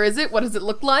map. Where is it? What does it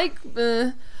look like?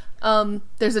 There's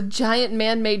a giant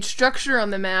man-made structure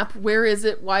on the map. Where is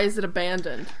it? Why is it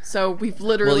abandoned? So, we've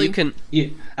literally... Well, you can...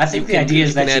 I think the can- idea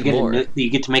is you can that add more. you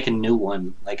get to make a new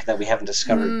one, that we haven't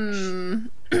discovered.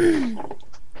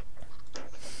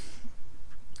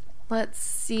 Let's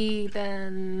see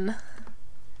then.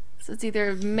 So it's either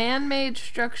a man-made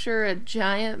structure, a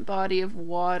giant body of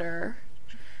water.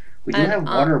 We do And, have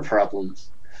water problems.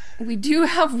 We do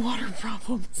have water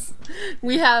problems.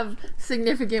 We have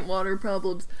significant water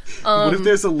problems. What if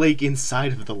there's a lake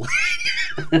inside of the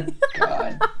lake?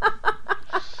 God.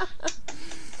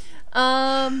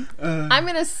 I'm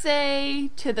gonna say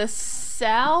to the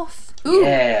south. Ooh,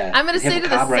 Yeah. I'm gonna say to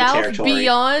the Hippocabre south territory.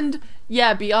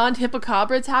 beyond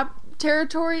Hippocabre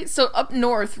territory. So up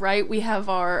north, right, we have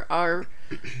our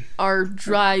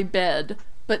dry bed,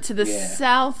 but to the Yeah.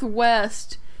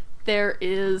 southwest there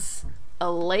is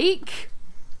a lake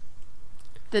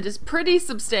that is pretty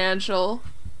substantial,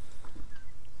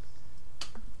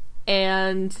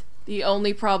 and the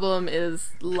only problem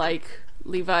is, like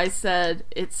Levi said,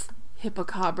 it's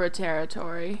Hippocabre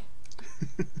territory.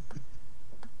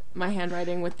 My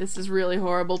handwriting with this is really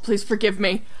horrible. Please forgive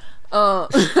me.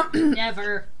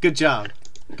 Never. Good job.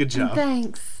 Good job.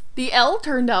 Thanks. The L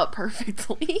turned out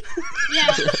perfectly.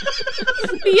 Yeah.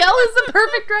 The L is a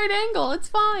perfect right angle. It's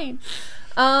fine.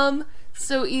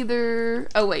 So either...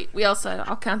 Oh, wait.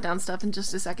 I'll count down stuff in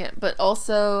just a second. But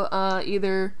also,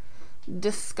 either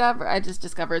discover... I just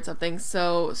discovered something.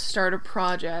 So, start a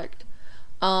project.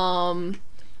 I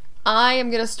am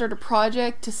going to start a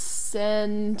project to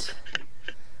send...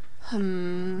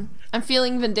 I'm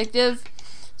feeling vindictive.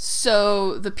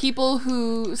 So, the people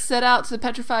who set out to the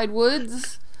Petrified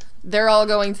Woods, they're all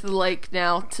going to the lake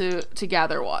now to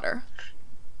gather water.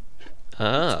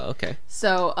 Ah, okay.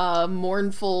 So,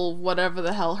 Mournful, whatever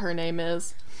the hell her name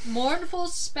is. Mournful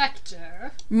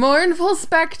Spectre. Mournful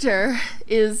Spectre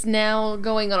is now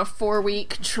going on a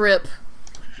 4-week trip,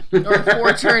 or a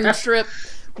 4-turn trip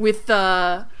with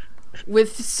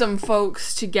some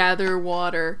folks to gather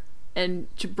water and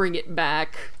to bring it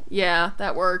back. Yeah,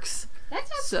 that works. That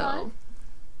sounds So, fun.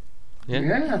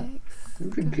 Yeah.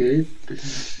 That'd be good.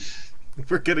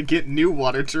 We're gonna get new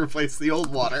water to replace the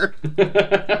old water.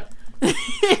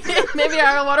 maybe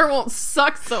our water won't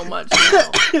suck so much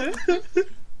now.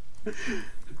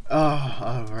 Oh,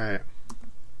 alright.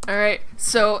 Alright,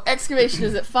 so excavation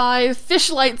is at 5, fish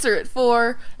lights are at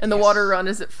 4, and the water run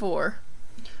is at 4.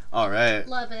 Alright.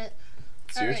 Love it.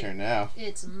 It's your Alright. turn now.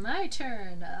 It's my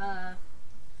turn.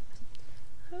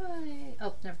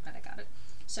 Oh, never mind, I got it.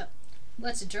 So,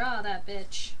 let's draw that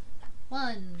bitch.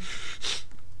 1.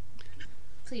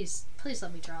 Please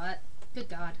let me draw it. Good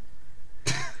God.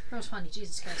 Rose Funny,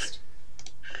 Jesus Christ.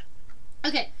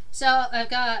 Okay, so I've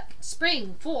got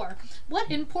Spring 4.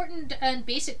 What important and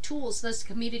basic tools does the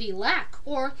community lack?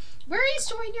 Or, where are you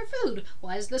storing your food?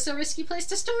 Why is this a risky place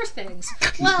to store things?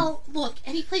 Well, look,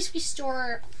 any place we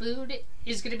store food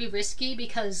is going to be risky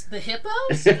because the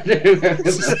hippos?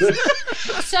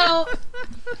 So,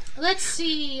 let's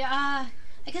see, I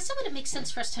guess it wouldn't make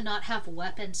sense for us to not have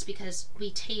weapons because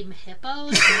we tame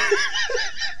hippos.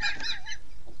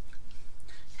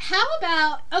 How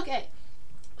about, okay,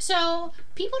 so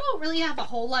people don't really have a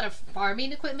whole lot of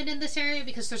farming equipment in this area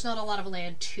because there's not a lot of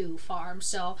land to farm,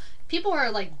 so people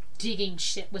are like digging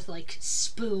shit with like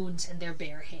spoons in their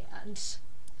bare hands.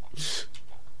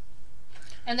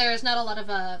 And there's not a lot of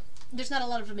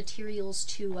materials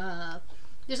to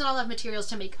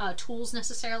make tools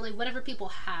necessarily. Whatever people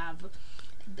have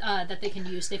that they can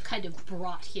use, they've kind of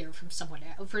brought here from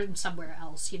somewhere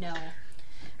else, you know.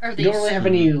 Or You don't really have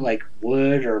any like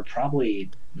wood or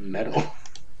probably metal.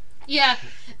 Yeah,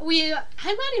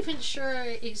 I'm not even sure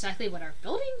exactly what our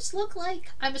buildings look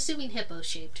like. I'm assuming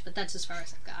hippo-shaped, but that's as far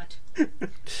as I've got.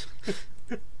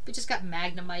 We just got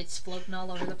magnemites floating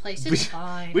all over the place. It's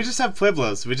fine. We just have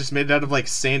pueblos. We just made it out of like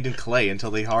sand and clay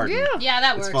until they harden. Yeah,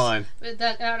 that works. It's fine.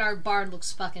 Our barn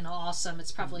looks fucking awesome.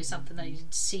 It's probably something that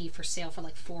you'd see for sale for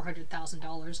like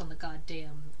 $400,000 on the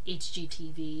goddamn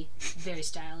HGTV. Very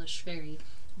stylish, very,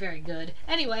 very good.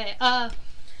 Anyway,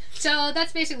 so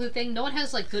that's basically the thing. No one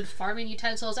has like good farming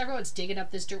utensils. Everyone's digging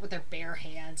up this dirt with their bare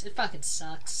hands. It fucking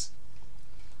sucks.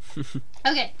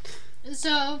 Okay,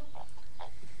 so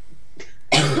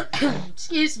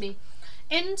excuse me.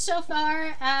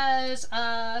 Insofar as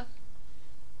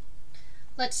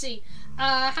let's see.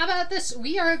 How about this?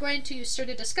 We are going to start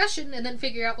a discussion and then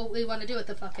figure out what we want to do at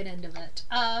the fucking end of it.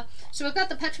 So we've got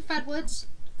the petrified woods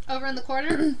over in the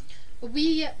corner.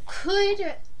 We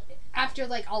could, after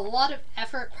like a lot of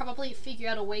effort, probably figure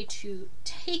out a way to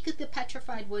take the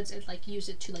petrified woods and like use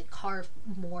it to like carve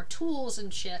more tools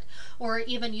and shit, or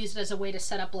even use it as a way to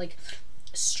set up like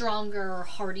stronger,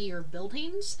 hardier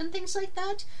buildings and things like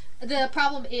that. The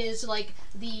problem is like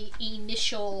the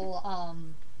initial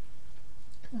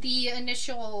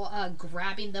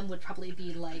grabbing them would probably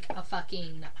be like a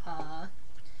fucking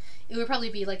it would probably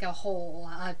be like a whole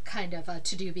kind of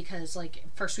to-do, because like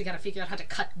first we gotta figure out how to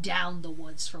cut down the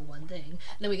woods for one thing,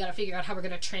 and then we gotta figure out how we're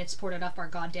gonna transport it up our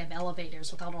goddamn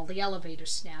elevators without all the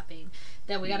elevators snapping.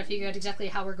 Then we gotta figure out exactly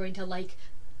how we're going to like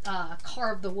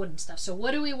carve the wood and stuff. So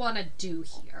what do we want to do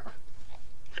here?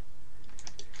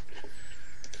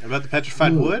 About the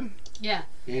petrified wood? Yeah.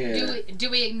 Do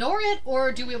we ignore it,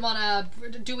 or do we want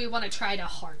to try to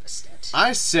harvest it?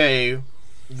 I say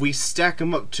we stack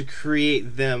them up to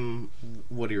create them,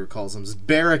 what do you call them,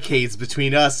 barricades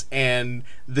between us and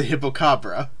the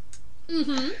hippocabra.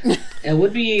 Mm-hmm. It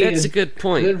would be That's a good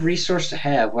point. Good resource to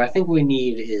have. What I think we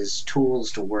need is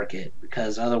tools to work it,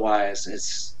 because otherwise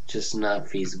it's just not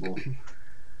feasible.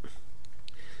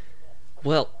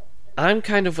 Well, I'm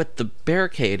kind of with the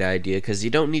barricade idea, because you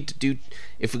don't need to do...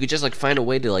 If we could just like find a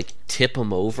way to like tip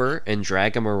them over and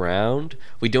drag them around,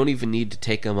 we don't even need to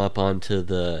take them up onto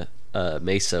the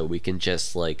mesa. We can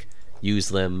just like use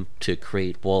them to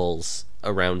create walls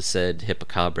around said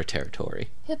hippocabra territory.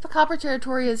 Hippocabra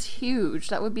territory is huge.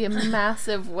 That would be a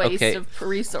massive waste of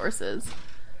resources.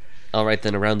 Alright,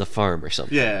 then around the farm or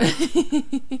something. Yeah.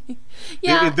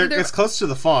 Yeah, it's close to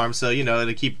the farm, so, you know,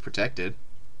 it'll keep it protected.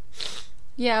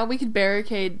 Yeah, we could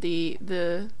barricade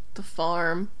the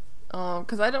farm.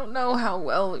 Because I don't know how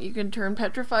well you can turn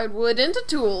petrified wood into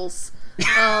tools.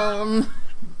 I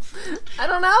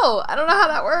don't know. I don't know how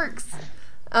that works.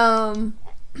 I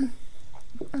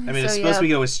mean, I suppose we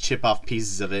could always chip off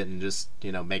pieces of it and just,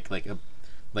 you know, make like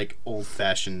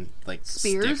old-fashioned like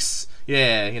spears. Sticks.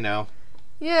 Yeah, you know.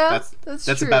 Yeah, that's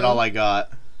true. true. About all I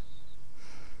got.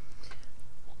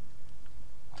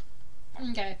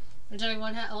 Okay. Does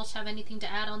anyone else have anything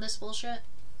to add on this bullshit?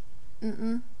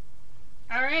 Mm-mm.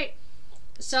 Alright.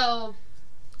 So,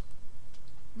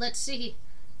 let's see.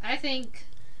 I think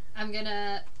I'm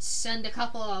gonna send a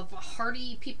couple of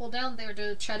hardy people down there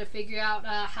to try to figure out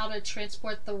how to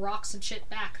transport the rocks and shit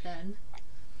back then.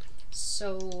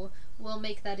 So, we'll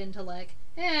make that into like,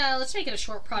 let's make it a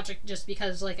short project, just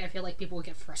because like I feel like people would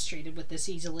get frustrated with this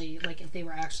easily, like if they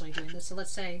were actually doing this. So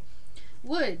let's say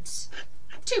woods,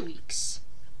 2 weeks.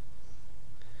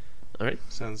 Alright.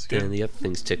 Sounds good. And the other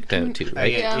things tick down too,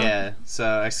 right? Yeah.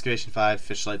 So excavation 5,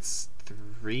 fish lights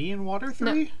 3, and water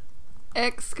 3? No.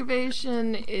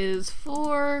 Excavation is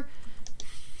 4,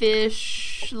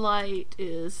 Fish light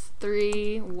is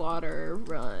 3. Water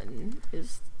run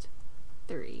is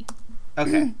 3.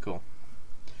 Okay, cool.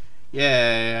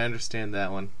 Yeah, I understand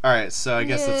that one. Alright, so I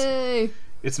guess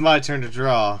it's my turn to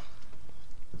draw.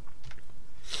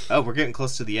 Oh, we're getting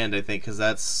close to the end, I think, because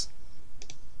that's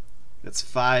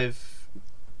 5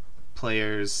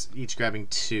 players, each grabbing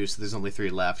 2, so there's only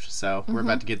 3 left. So we're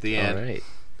about to get to the end.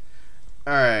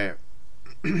 Alright.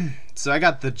 So I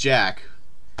got the Jack,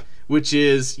 which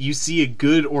is you see a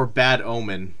good or bad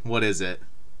omen. What is it?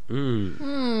 I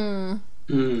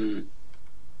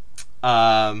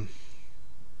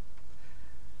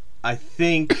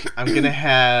think I'm gonna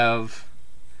have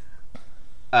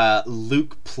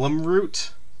Luke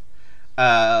Plumroot.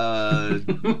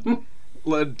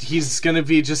 He's gonna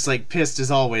be just like pissed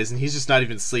as always, and he's just not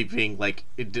even sleeping at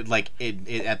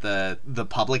the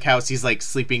public house. He's like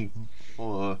sleeping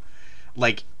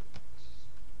like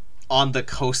on the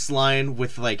coastline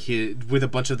with with a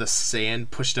bunch of the sand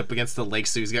pushed up against the lake,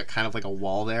 so he's got kind of like a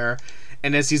wall there.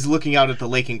 And as he's looking out at the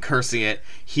lake and cursing it,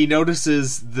 he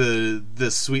notices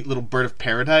the sweet little bird of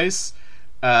paradise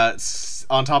on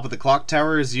top of the clock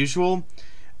tower as usual,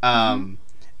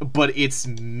 but it's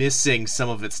missing some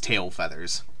of its tail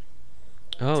feathers.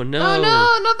 Oh no! Oh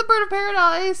no! Not the bird of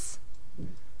paradise.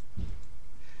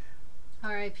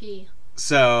 R.I.P.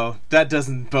 So that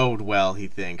doesn't bode well, he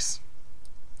thinks.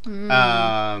 And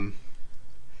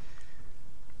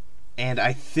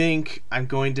I think I'm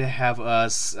going to have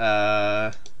us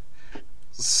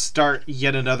start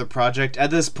yet another project. At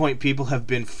this point, people have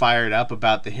been fired up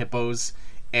about the hippos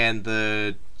and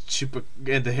the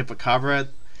Hippocabra,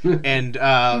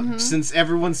 and since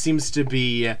everyone seems to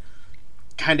be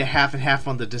kind of half and half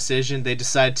on the decision, they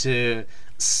decide to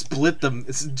split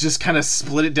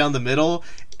it down the middle,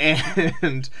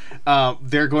 and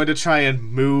they're going to try and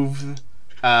move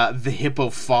the hippo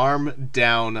farm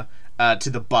down to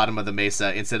the bottom of the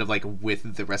mesa instead of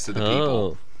with the rest of the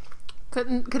people.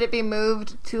 Could it be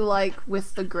moved to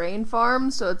with the grain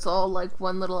farm, so it's all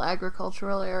one little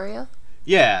agricultural area?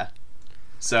 Yeah.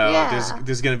 So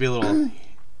there's gonna be a little.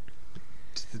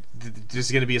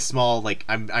 There's gonna be a small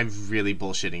I'm really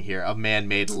bullshitting here. A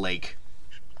man-made lake.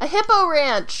 A hippo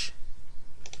ranch.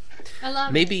 I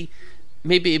love Maybe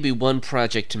it'd be one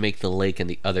project to make the lake and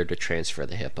the other to transfer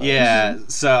the hippos. Yeah,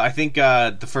 so I think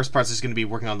the first part's just going to be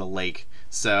working on the lake.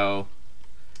 So,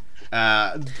 where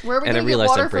are we and I gonna realized get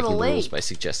water I'm for the breaking the rules lake? by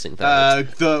suggesting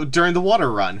that. during the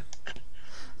water run.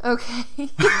 Okay.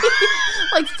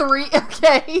 3.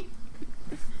 Okay.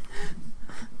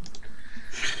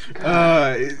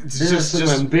 It's There's some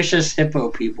ambitious hippo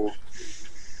people.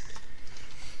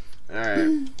 All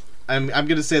right. I'm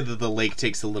gonna say that the lake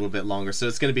takes a little bit longer, so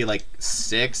it's gonna be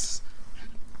 6.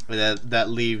 That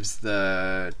leaves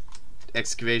the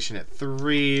excavation at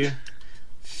 3,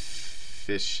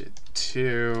 fish at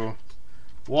 2,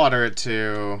 water at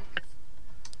 2,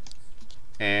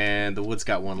 and the wood's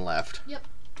got 1 left. Yep.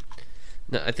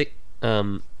 No, I think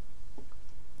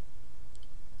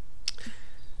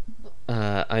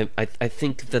I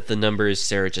think that the numbers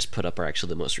Sarah just put up are actually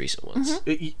the most recent ones.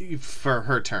 For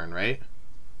her turn, right?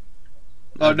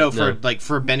 Oh no, for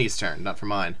Benny's turn, not for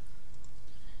mine.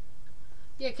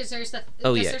 Yeah, because there's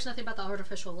nothing about the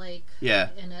artificial lake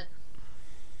in it.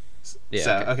 Yeah.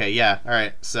 So okay, yeah, all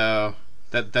right. So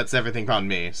that's everything on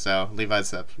me. So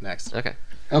Levi's up next. Okay.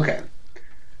 Okay.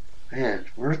 Man,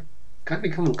 we're kind of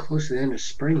becoming close to the end of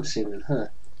spring season, huh?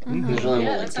 There's only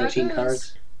that's how it 13 goes.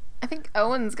 cards. I think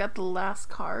Owen's got the last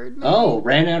card. Maybe? Oh,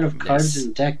 ran out of cards Yes.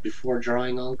 in deck before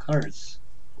drawing all cards.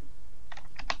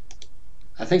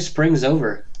 I think spring's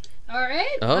over. All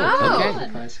right. Oh, Wow. okay.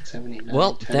 5, 6, 7, 8, 9,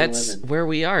 Well, 10, that's 11. where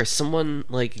we are. Someone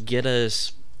get a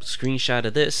screenshot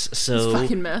of this. This So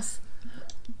fucking mess.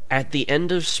 at the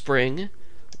end of spring,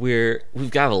 we've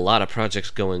got a lot of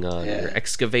projects going on. Yeah. We're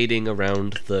excavating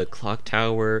around the clock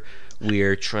tower.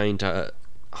 We're trying to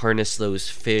harness those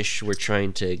fish. We're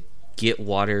trying to get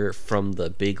water from the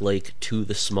big lake to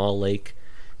the small lake,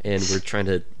 and we're trying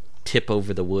to tip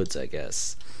over the woods, I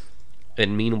guess.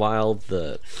 And meanwhile,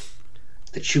 the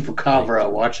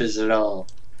Chupacabra watches it all.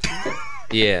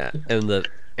 and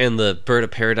the bird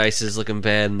of paradise is looking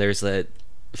bad, and there's that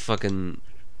fucking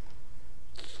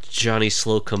Johnny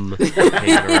Slocum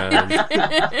hanging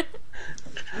around.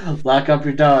 Lock up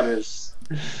your daughters.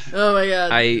 Oh my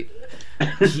god.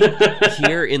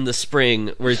 Here in the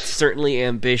spring, we're certainly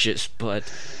ambitious,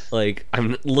 but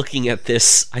I'm looking at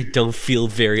this, I don't feel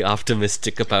very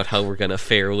optimistic about how we're gonna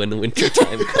fare when the winter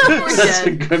time comes. We're That's a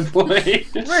dead. good point.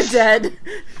 We're dead.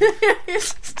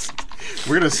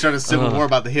 We're gonna start a civil war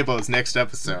about the hippos next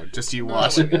episode. Just you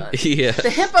watch. Yeah.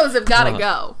 The hippos have got to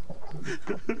go.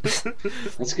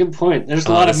 That's a good point. There's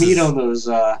a lot of this meat is- on those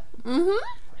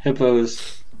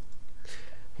hippos.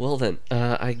 Well then,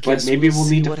 I guess But maybe we'll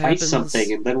see need to what fight happens.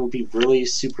 something, and then we'll be really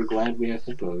super glad we have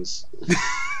hippos.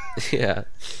 Yeah.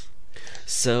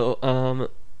 So,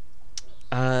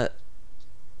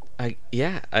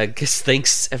 I guess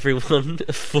thanks everyone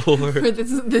for For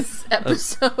this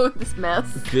episode, this mess.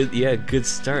 good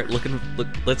start.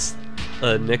 Let's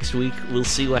next week we'll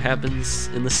see what happens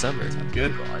in the summer.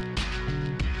 Good.